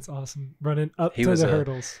well. That's awesome. Running up to the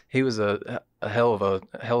hurdles. He was a hell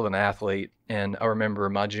of an athlete. And I remember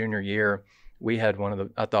my junior year, we had one of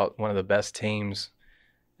the best teams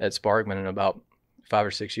at Sparkman in about 5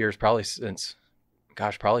 or 6 years, probably since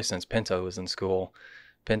Pinto was in school.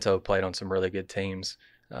 Pinto played on some really good teams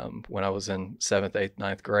when I was in 7th, 8th,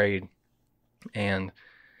 9th grade. And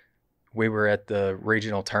we were at the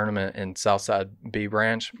regional tournament in Southside B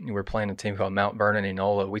Branch. We were playing a team called Mount Vernon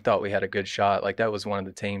Enola. We thought we had a good shot. Like that was one of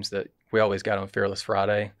the teams that we always got on Fearless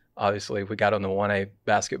Friday. Obviously, we got on the 1A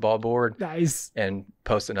basketball board. Nice. And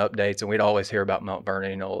posting updates, and we'd always hear about Mount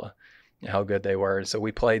Vernon Enola and how good they were. So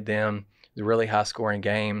we played them. It was a really high-scoring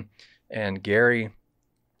game, and Gary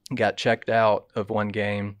got checked out of one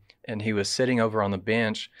game, and he was sitting over on the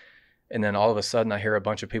bench, and then all of a sudden I hear a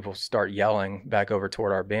bunch of people start yelling back over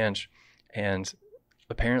toward our bench, and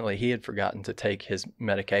apparently he had forgotten to take his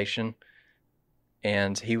medication,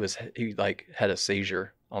 and he had a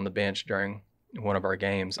seizure on the bench during one of our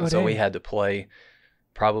games. And so we had to play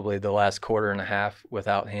probably the last quarter and a half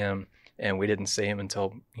without him, and we didn't see him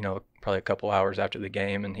until, probably a couple hours after the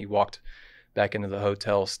game, and he walked back into the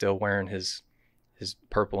hotel still wearing his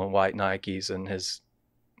purple and white Nikes and his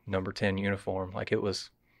number 10 uniform. Like it was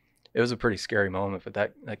a pretty scary moment, but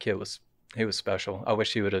that kid he was special. I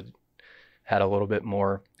wish he would have had a little bit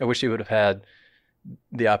more. I wish he would have had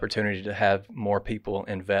the opportunity to have more people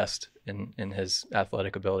invest in his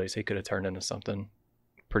athletic abilities, he could have turned into something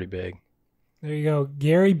pretty big. There you go.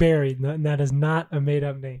 Gary Berry. That is not a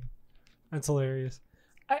made-up name. That's hilarious.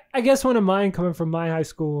 I guess one of mine coming from my high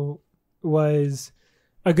school was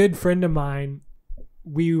a good friend of mine.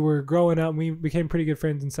 We were growing up and we became pretty good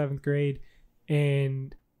friends in 7th grade.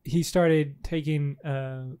 And he started taking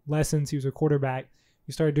lessons. He was a quarterback.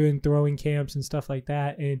 He started doing throwing camps and stuff like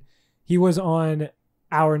that. And he was on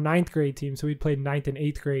our 9th grade team. So we played 9th and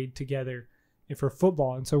 8th grade together for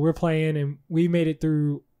football. And so we're playing and we made it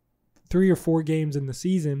through 3 or 4 games in the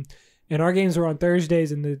season. And our games were on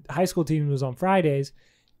Thursdays and the high school team was on Fridays.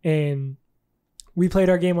 And we played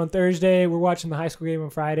our game on Thursday. We're watching the high school game on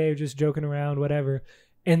Friday, just joking around, whatever.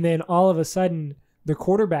 And then all of a sudden, the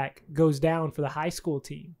quarterback goes down for the high school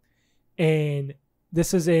team. And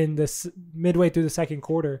this is in the midway through the second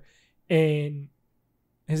quarter. And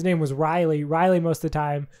his name was Riley. Riley, most of the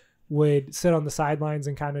time, would sit on the sidelines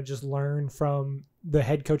and kind of just learn from the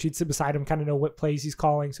head coach. He'd sit beside him, kind of know what plays he's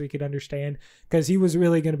calling so he could understand. Because he was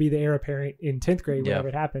really going to be the heir apparent in 10th grade whenever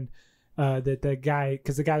it happened. That the guy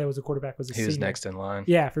that was a quarterback was a senior. He was next in line.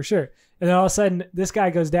 Yeah, for sure. And then all of a sudden, this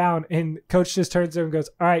guy goes down, and coach just turns to him and goes,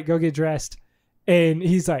 "All right, go get dressed." And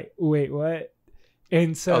he's like, "Wait, what?"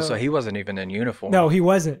 And so, so he wasn't even in uniform. No, he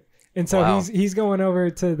wasn't. And so Wow. he's going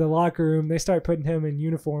over to the locker room. They start putting him in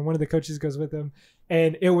uniform. One of the coaches goes with him,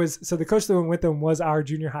 and the coach that went with him was our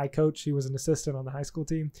junior high coach. He was an assistant on the high school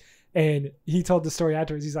team. And he told the story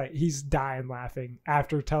afterwards. He's dying laughing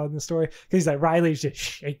after telling the story. Because he's like, Riley's just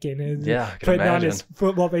shaking and putting on his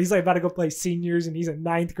football pads. He's like about to go play seniors and he's a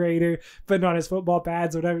 9th grader putting on his football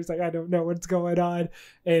pads or whatever. He's like, I don't know what's going on.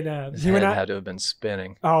 And his head had to have been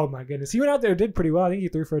spinning. Oh my goodness. He went out there and did pretty well. I think he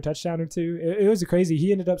threw for a touchdown or 2. It was crazy.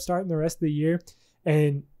 He ended up starting the rest of the year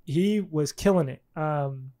and he was killing it.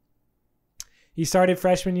 He started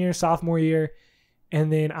freshman year, sophomore year. And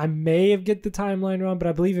then I may have get the timeline wrong, but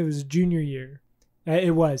I believe it was junior year.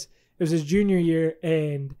 It was his junior year,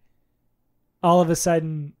 and all of a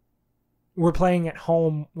sudden, we're playing at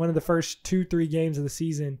home one of the first 2-3 games of the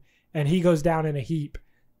season, and he goes down in a heap,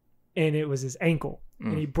 and it was his ankle,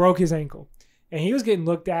 and he broke his ankle, and he was getting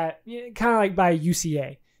looked at kind of like by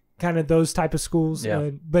UCA, kind of those type of schools.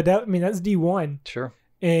 Yeah. But that's D1. Sure.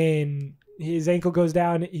 And his ankle goes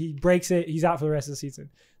down, he breaks it, he's out for the rest of the season.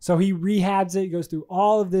 So he rehabs it, goes through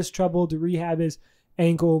all of this trouble to rehab his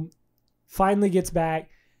ankle, finally gets back.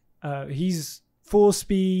 He's full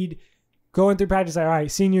speed, going through practice, like, all right,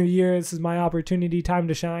 senior year, this is my opportunity, time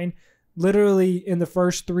to shine. Literally in the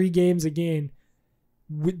first 3 games again,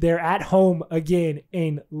 they're at home again,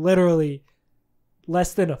 and literally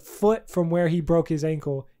less than a foot from where he broke his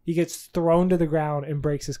ankle, he gets thrown to the ground and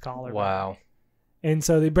breaks his collarbone. Wow. And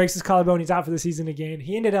so he breaks his collarbone. He's out for the season again.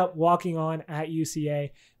 He ended up walking on at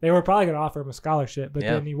UCA. They were probably going to offer him a scholarship, but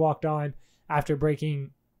then he walked on after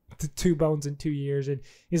breaking 2 bones in 2 years. And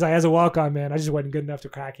he's like, as a walk-on, man, I just wasn't good enough to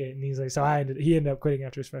crack it. And he's like, so he ended up quitting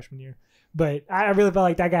after his freshman year. But I really felt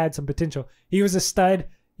like that guy had some potential. He was a stud.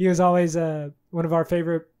 He was always one of our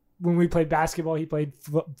favorite. When we played basketball, he played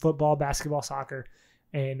football, basketball, soccer.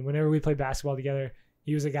 And whenever we played basketball together,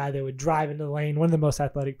 he was a guy that would drive into the lane, one of the most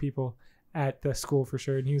athletic people at the school for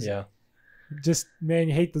sure. And he was just, man,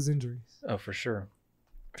 you hate those injuries. Oh, for sure.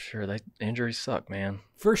 Injuries suck, man.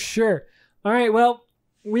 For sure. All right. Well,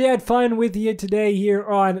 we had fun with you today here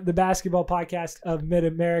on the basketball podcast of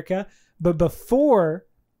Mid-America. But before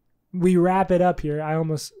we wrap it up here, I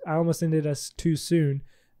almost ended us too soon.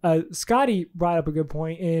 Scottie brought up a good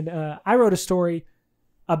point, and I wrote a story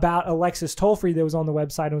about Alexis Tolefree that was on the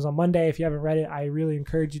website. It was on Monday. If you haven't read it, I really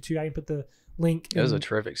encourage you to. I can put the link. It was a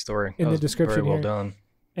terrific story. In the description very well here. done.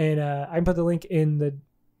 And I can put the link in the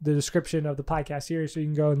description of the podcast here so you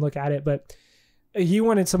can go and look at it. But he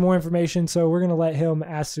wanted some more information, so we're going to let him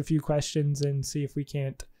ask a few questions and see if we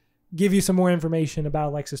can't give you some more information about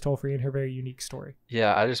Alexis Tolefree and her very unique story.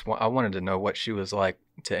 Yeah, I wanted to know what she was like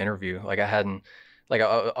to interview. Like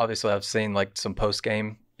obviously I've seen like some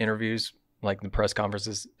post-game interviews, like the press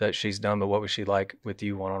conferences that she's done, but what was she like with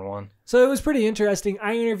you one-on-one? So it was pretty interesting.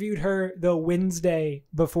 I interviewed her the Wednesday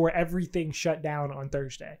before everything shut down on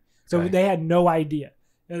Thursday. So They had no idea.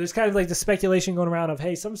 There's kind of like the speculation going around of,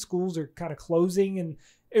 hey, some schools are kind of closing. And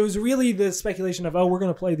it was really the speculation of, we're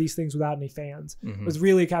going to play these things without any fans. Mm-hmm. It was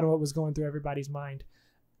really kind of what was going through everybody's mind.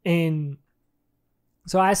 And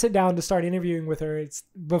so I sit down to start interviewing with her. It's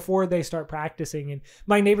before they start practicing. And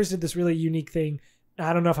my neighbors did this really unique thing.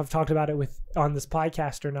 I don't know if I've talked about it on this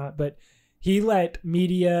podcast or not, but he let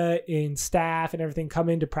media and staff and everything come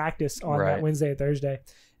into practice on that Wednesday and Thursday.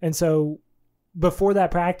 And so before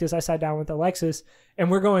that practice, I sat down with Alexis and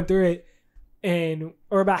we're going through it.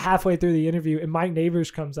 or about halfway through the interview, and Mike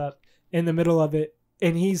Neighbors comes up in the middle of it,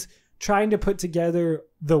 and he's trying to put together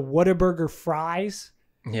the Whataburger fries.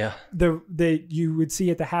 Yeah. That you would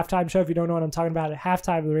see at the halftime show. If you don't know what I'm talking about, at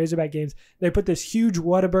halftime of the Razorback games, they put this huge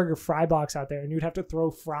Whataburger fry box out there, and you'd have to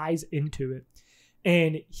throw fries into it.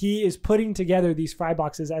 And he is putting together these fry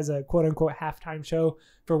boxes as a quote-unquote halftime show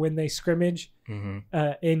for when they scrimmage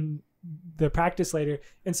in the practice later.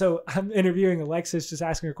 And so I'm interviewing Alexis, just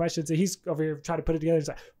asking her questions, and he's over here trying to put it together. It's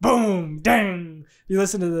like, boom, dang. You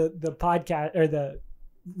listen to the podcast or the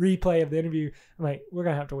replay of the interview, I'm like, we're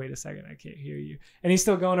going to have to wait a second. I can't hear you. And he's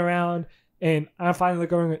still going around, and I finally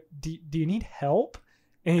look over and go, do you need help?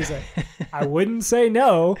 And he's like, I wouldn't say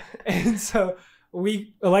no. And so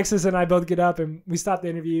Alexis and I both get up and we stop the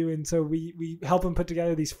interview. And so we help him put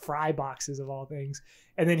together these fry boxes of all things.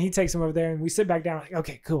 And then he takes them over there and we sit back down like,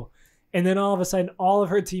 okay, cool. And then all of a sudden, all of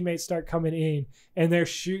her teammates start coming in and they're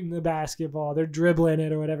shooting the basketball. They're dribbling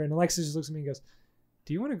it or whatever. And Alexis just looks at me and goes,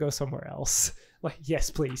 do you want to go somewhere else? Like, yes,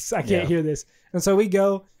 please. I can't hear this. And so we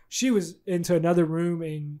go. She was into another room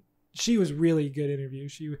and she was really good interview.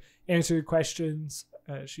 She answered questions.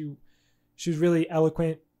 She was really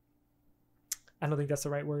eloquent. I don't think that's the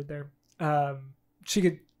right word there.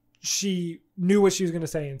 She knew what she was going to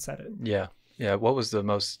say and said it. Yeah. Yeah. What was the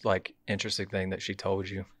most interesting thing that she told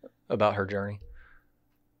you about her journey?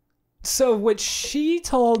 So what she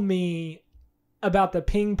told me about the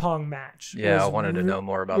ping pong match. Yeah. I wanted to know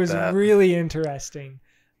more about that. Was really interesting.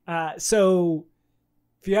 So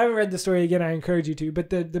if you haven't read the story again, I encourage you to, but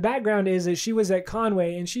the background is that she was at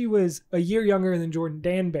Conway and she was a year younger than Jordan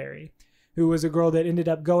Danbury, who was a girl that ended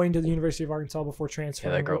up going to the University of Arkansas before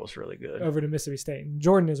transferring. Yeah, that girl was really good. Over to Mississippi State. And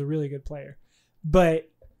Jordan is a really good player. But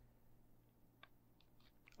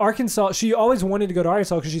Arkansas, she always wanted to go to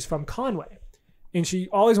Arkansas because she's from Conway. And she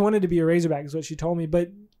always wanted to be a Razorback is what she told me.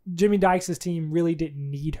 But Jimmy Dykes' team really didn't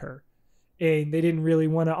need her. And they didn't really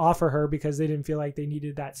want to offer her because they didn't feel like they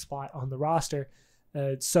needed that spot on the roster.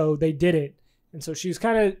 So they didn't. And so she was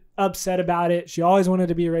kind of upset about it. She always wanted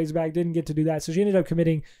to be a Razorback, didn't get to do that. So she ended up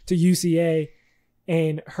committing to UCA.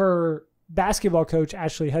 And her basketball coach,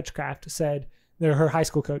 Ashley Hutchcraft, said, her high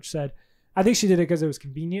school coach said, I think she did it because it was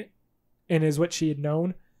convenient and is what she had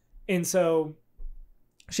known. And so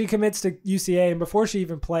she commits to UCA. And before she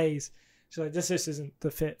even plays, she's like, this just isn't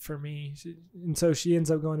the fit for me. And so she ends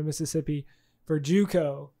up going to Mississippi for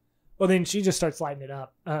JUCO. Well, then she just starts lighting it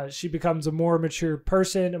up. She becomes a more mature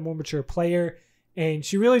person, a more mature player, and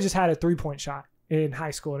she really just had a three-point shot in high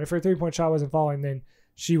school. And if her three-point shot wasn't falling, then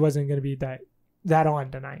she wasn't going to be that on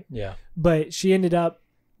tonight. Yeah. But she ended up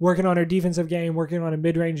working on her defensive game, working on a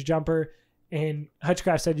mid-range jumper, and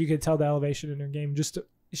Hutchcraft said you could tell the elevation in her game.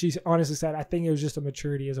 She honestly said, I think it was just a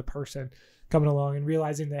maturity as a person coming along and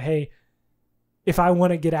realizing that, hey, if I want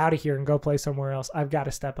to get out of here and go play somewhere else, I've got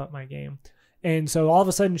to step up my game. And so all of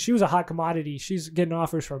a sudden she was a hot commodity. She's getting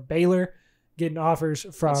offers from Baylor, getting offers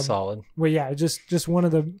from That's solid. Well, yeah, just one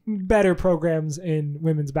of the better programs in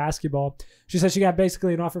women's basketball. She said she got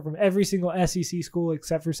basically an offer from every single SEC school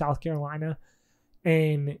except for South Carolina.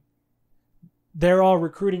 And they're all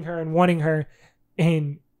recruiting her and wanting her.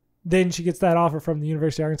 And then she gets that offer from the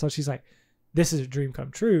University of Arkansas. She's like, this is a dream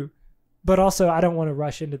come true. But also I don't want to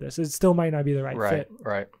rush into this. It still might not be the right fit.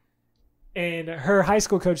 Right. And her high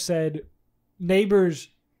school coach said, Neighbors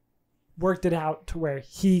worked it out to where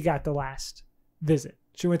he got the last visit.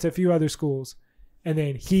 She went to a few other schools, and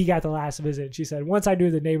then he got the last visit. She said, once I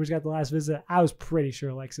knew the Neighbors got the last visit, I was pretty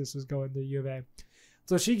sure Alexis was going to U of A.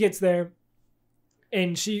 So she gets there,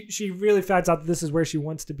 and she really finds out that this is where she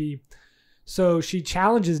wants to be. So she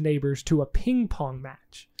challenges Neighbors to a ping pong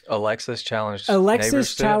match. Alexis challenged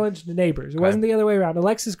the Neighbors. It wasn't the other way around.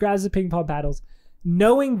 Alexis grabs the ping pong paddles,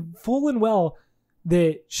 knowing full and well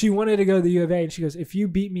that she wanted to go to the U of A, and she goes, if you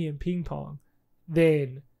beat me in ping pong,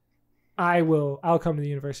 then I'll come to the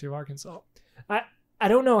University of Arkansas. I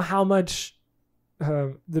don't know how much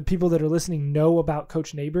the people that are listening know about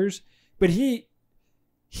Coach Neighbors, but he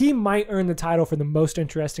might earn the title for the most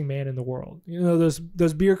interesting man in the world. You know,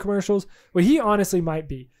 those beer commercials? Well, he honestly might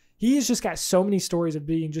be. He's just got so many stories of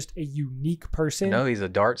being just a unique person. No, he's a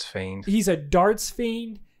darts fiend. He's a darts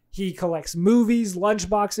fiend. He collects movies,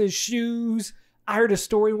 lunchboxes, shoes. I heard a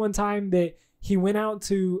story one time that he went out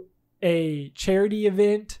to a charity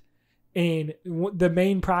event and the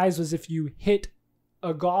main prize was if you hit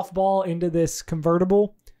a golf ball into this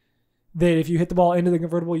convertible, that if you hit the ball into the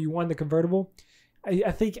convertible, you won the convertible.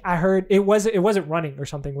 I think I heard it wasn't running or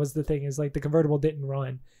something was the thing, is like the convertible didn't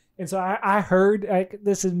run. And so I heard,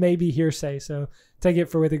 this is maybe hearsay, so take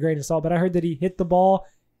it with a grain of salt, but I heard that he hit the ball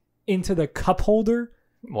into the cup holder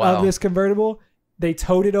of this convertible. They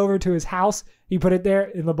towed it over to his house. He put it there,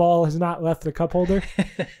 and the ball has not left the cup holder.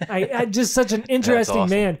 I just such an interesting awesome.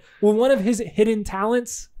 man. Well, one of his hidden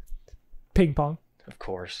talents, ping pong. Of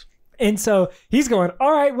course. And so he's going,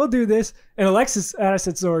 all right, we'll do this. And Alexis, I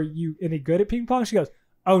said, so are you any good at ping pong? She goes,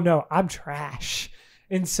 oh, no, I'm trash.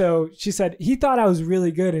 And so she said he thought I was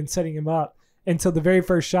really good in setting him up until the very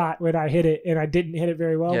first shot when I hit it, and I didn't hit it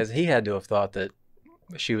very well. Yes, he had to have thought that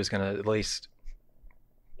she was going to at least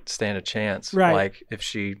stand a chance, right? Like if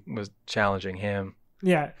she was challenging him.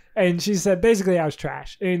 Yeah, and she said basically I was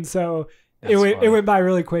trash, and so That's it went by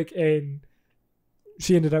really quick, and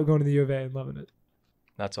she ended up going to the U of A and loving it.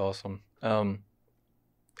 That's awesome. I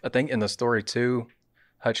think in the story too,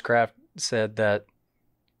 Hutchcraft said that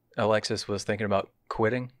Alexis was thinking about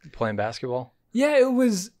quitting playing basketball. Yeah, it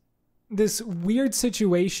was this weird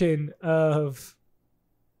situation of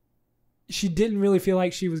she didn't really feel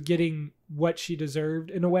like she was getting what she deserved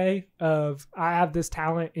in a way of I have this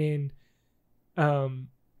talent and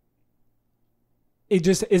it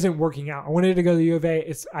just isn't working out. I wanted to go to the U of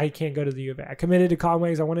A. I can't go to the U of A. I committed to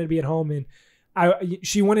Conway's. I wanted to be at home, and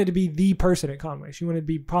she wanted to be the person at Conway. She wanted to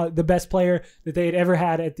be probably the best player that they had ever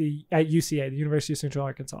had at UCA, the University of Central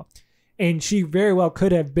Arkansas. And she very well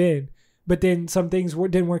could have been, but then some things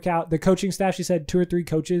didn't work out. The coaching staff, she said 2 or 3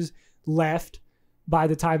 coaches left by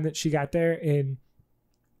the time that she got there. And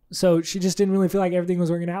so she just didn't really feel like everything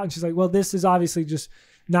was working out. And she's like, well, this is obviously just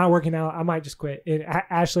not working out. I might just quit. And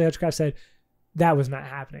Ashley Hutchcraft said that was not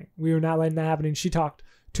happening. We were not letting that happen. And she talked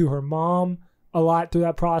to her mom a lot through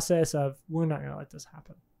that process of we're not going to let this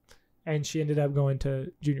happen. And she ended up going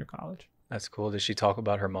to junior college. That's cool. Did she talk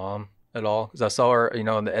about her mom at all? Because I saw her, in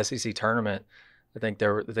the SEC tournament. I think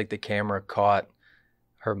the camera caught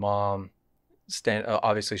her mom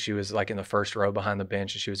obviously she was like in the first row behind the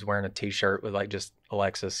bench, and she was wearing a T-shirt with like just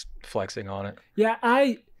Alexis flexing on it. Yeah,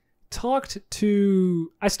 I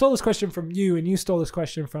stole this question from you, and you stole this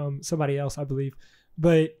question from somebody else, I believe.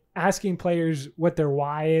 But asking players what their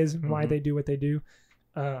why is and why they do what they do,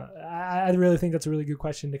 I really think that's a really good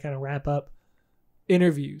question to kind of wrap up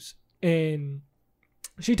interviews. And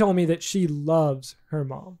she told me that she loves her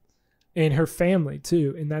mom and her family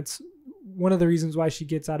too, and that's one of the reasons why she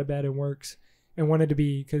gets out of bed and works and wanted to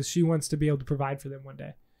be, because she wants to be able to provide for them one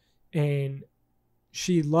day. And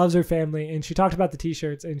she loves her family, and she talked about the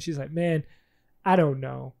T-shirts, and she's like, man, I don't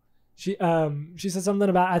know. She said something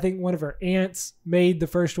about, I think one of her aunts made the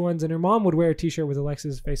first ones, and her mom would wear a T-shirt with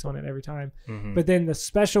Alexis' face on it every time. But then the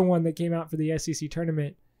special one that came out for the SEC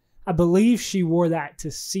tournament, I believe she wore that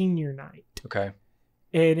to senior night. Okay.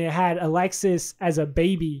 And it had Alexis as a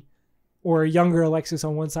baby, or a younger Alexis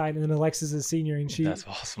on one side, and then Alexis as a senior. And that's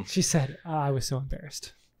awesome. She said, I was so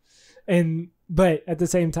embarrassed. But at the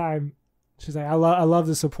same time, she's like, I love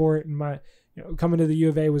the support, and coming to the U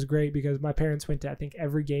of A was great because my parents went to, I think,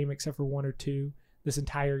 every game except for 1 or 2 this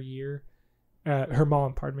entire year. Her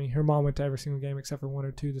mom went to every single game except for 1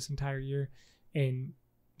 or 2 this entire year. And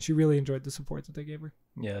she really enjoyed the support that they gave her.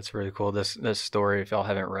 Yeah, it's really cool. This story, if y'all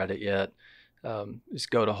haven't read it yet,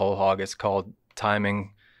 just go to Whole Hog. It's called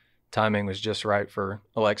Timing. Timing was just right for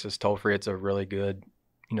Alexis Tolefree. It's a really good,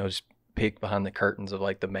 just peek behind the curtains of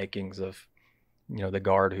like the makings of, the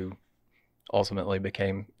guard who ultimately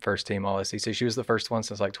became first team All SEC. She was the first one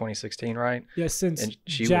since like 2016, right? Yeah, since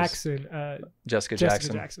Jackson. Jessica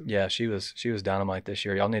Jackson. Yeah, she was dynamite this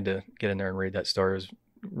year. Y'all need to get in there and read that story. It was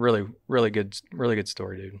really, really good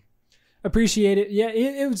story, dude. Appreciate it. Yeah,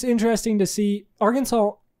 it was interesting to see.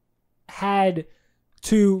 Arkansas had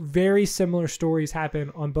 2 very similar stories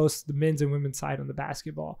happen on both the men's and women's side on the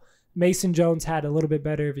basketball. Mason Jones had a little bit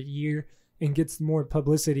better of a year and gets more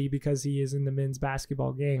publicity because he is in the men's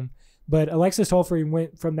basketball game. But Alexis Tolefree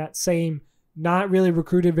went from that same, not really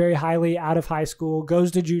recruited very highly out of high school, goes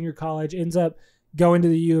to junior college, ends up going to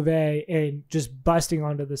the U of A and just busting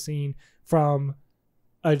onto the scene from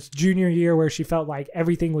a junior year where she felt like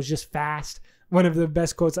everything was just fast. One of the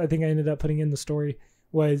best quotes I think I ended up putting in the story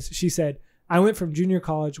was, she said, I went from junior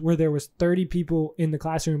college where there was 30 people in the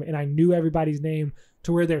classroom and I knew everybody's name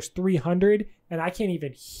to where there's 300 and I can't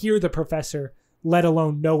even hear the professor, let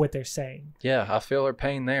alone know what they're saying. Yeah, I feel her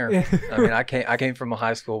pain there. I mean, I came from a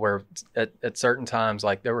high school where at certain times,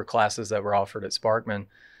 like there were classes that were offered at Sparkman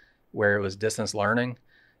where it was distance learning.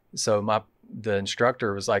 So the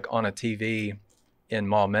instructor was like on a TV in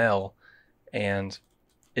Maumelle, and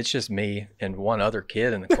it's just me and one other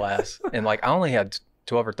kid in the class. And like I only had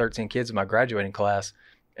 12 or 13 kids in my graduating class.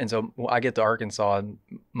 And so I get to Arkansas and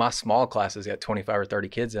my small classes got 25 or 30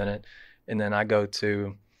 kids in it. And then I go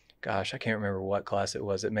to, gosh, I can't remember what class it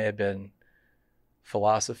was. It may have been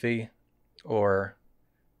philosophy or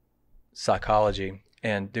psychology.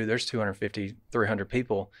 And dude, there's 250, 300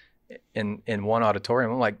 people in one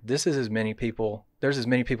auditorium. I'm like, this is as many people. There's as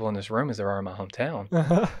many people in this room as there are in my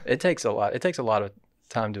hometown. It takes a lot. It takes a lot of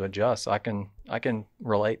time to adjust. I can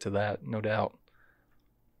relate to that, no doubt.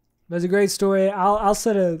 That's a great story. I'll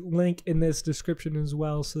set a link in this description as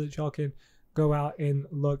well so that y'all can go out and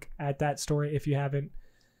look at that story if you haven't.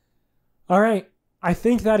 All right. I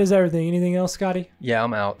think that is everything. Anything else, Scottie? Yeah,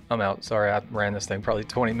 I'm out. Sorry, I ran this thing probably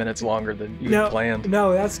 20 minutes longer than you had planned.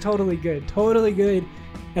 No, that's totally good. Totally good.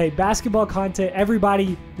 Hey, basketball content.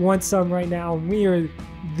 Everybody wants some right now. And we are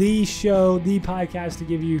the show, the podcast to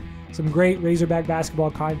give you some great Razorback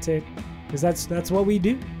basketball content because that's what we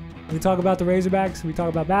do. We talk about the Razorbacks. We talk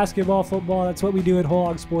about basketball, football. That's what we do at Whole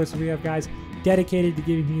Hog Sports. We have guys dedicated to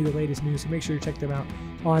giving you the latest news. So make sure you check them out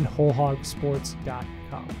on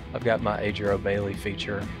wholehogsports.com. I've got my Adriel Bailey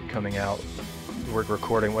feature coming out. We're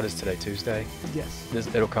recording, what is today, Tuesday? Yes.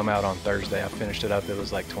 It'll come out on Thursday. I finished it up. It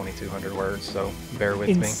was like 2,200 words, so bear with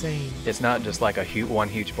me. Insane. It's not just like one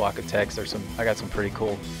huge block of text. I got some pretty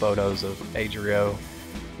cool photos of Adriel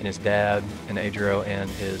and his dad, and Adriel and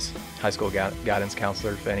his high school guidance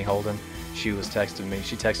counselor, Fanny Holden. She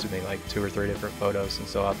texted me like 2 or 3 different photos, and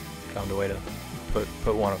so I found a way to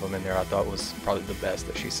put one of them in there. I thought was probably the best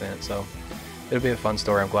that she sent. So it'll be a fun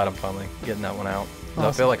story. I'm glad I'm finally getting that one out. Awesome.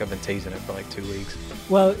 I feel like I've been teasing it for like 2 weeks.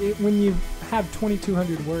 Well, when you have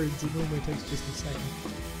 2,200 words, it normally takes just a second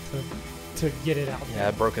to get it out. Yeah,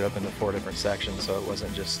 I broke it up into 4 different sections, so it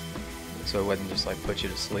wasn't just like put you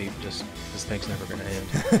to sleep. Just this thing's never gonna end.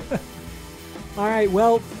 All right.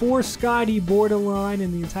 Well, for Scottie, Bordelon,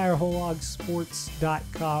 and the entire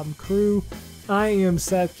wholehogsports.com crew, I am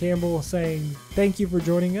Seth Campbell saying thank you for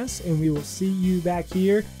joining us, and we will see you back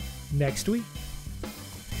here next week.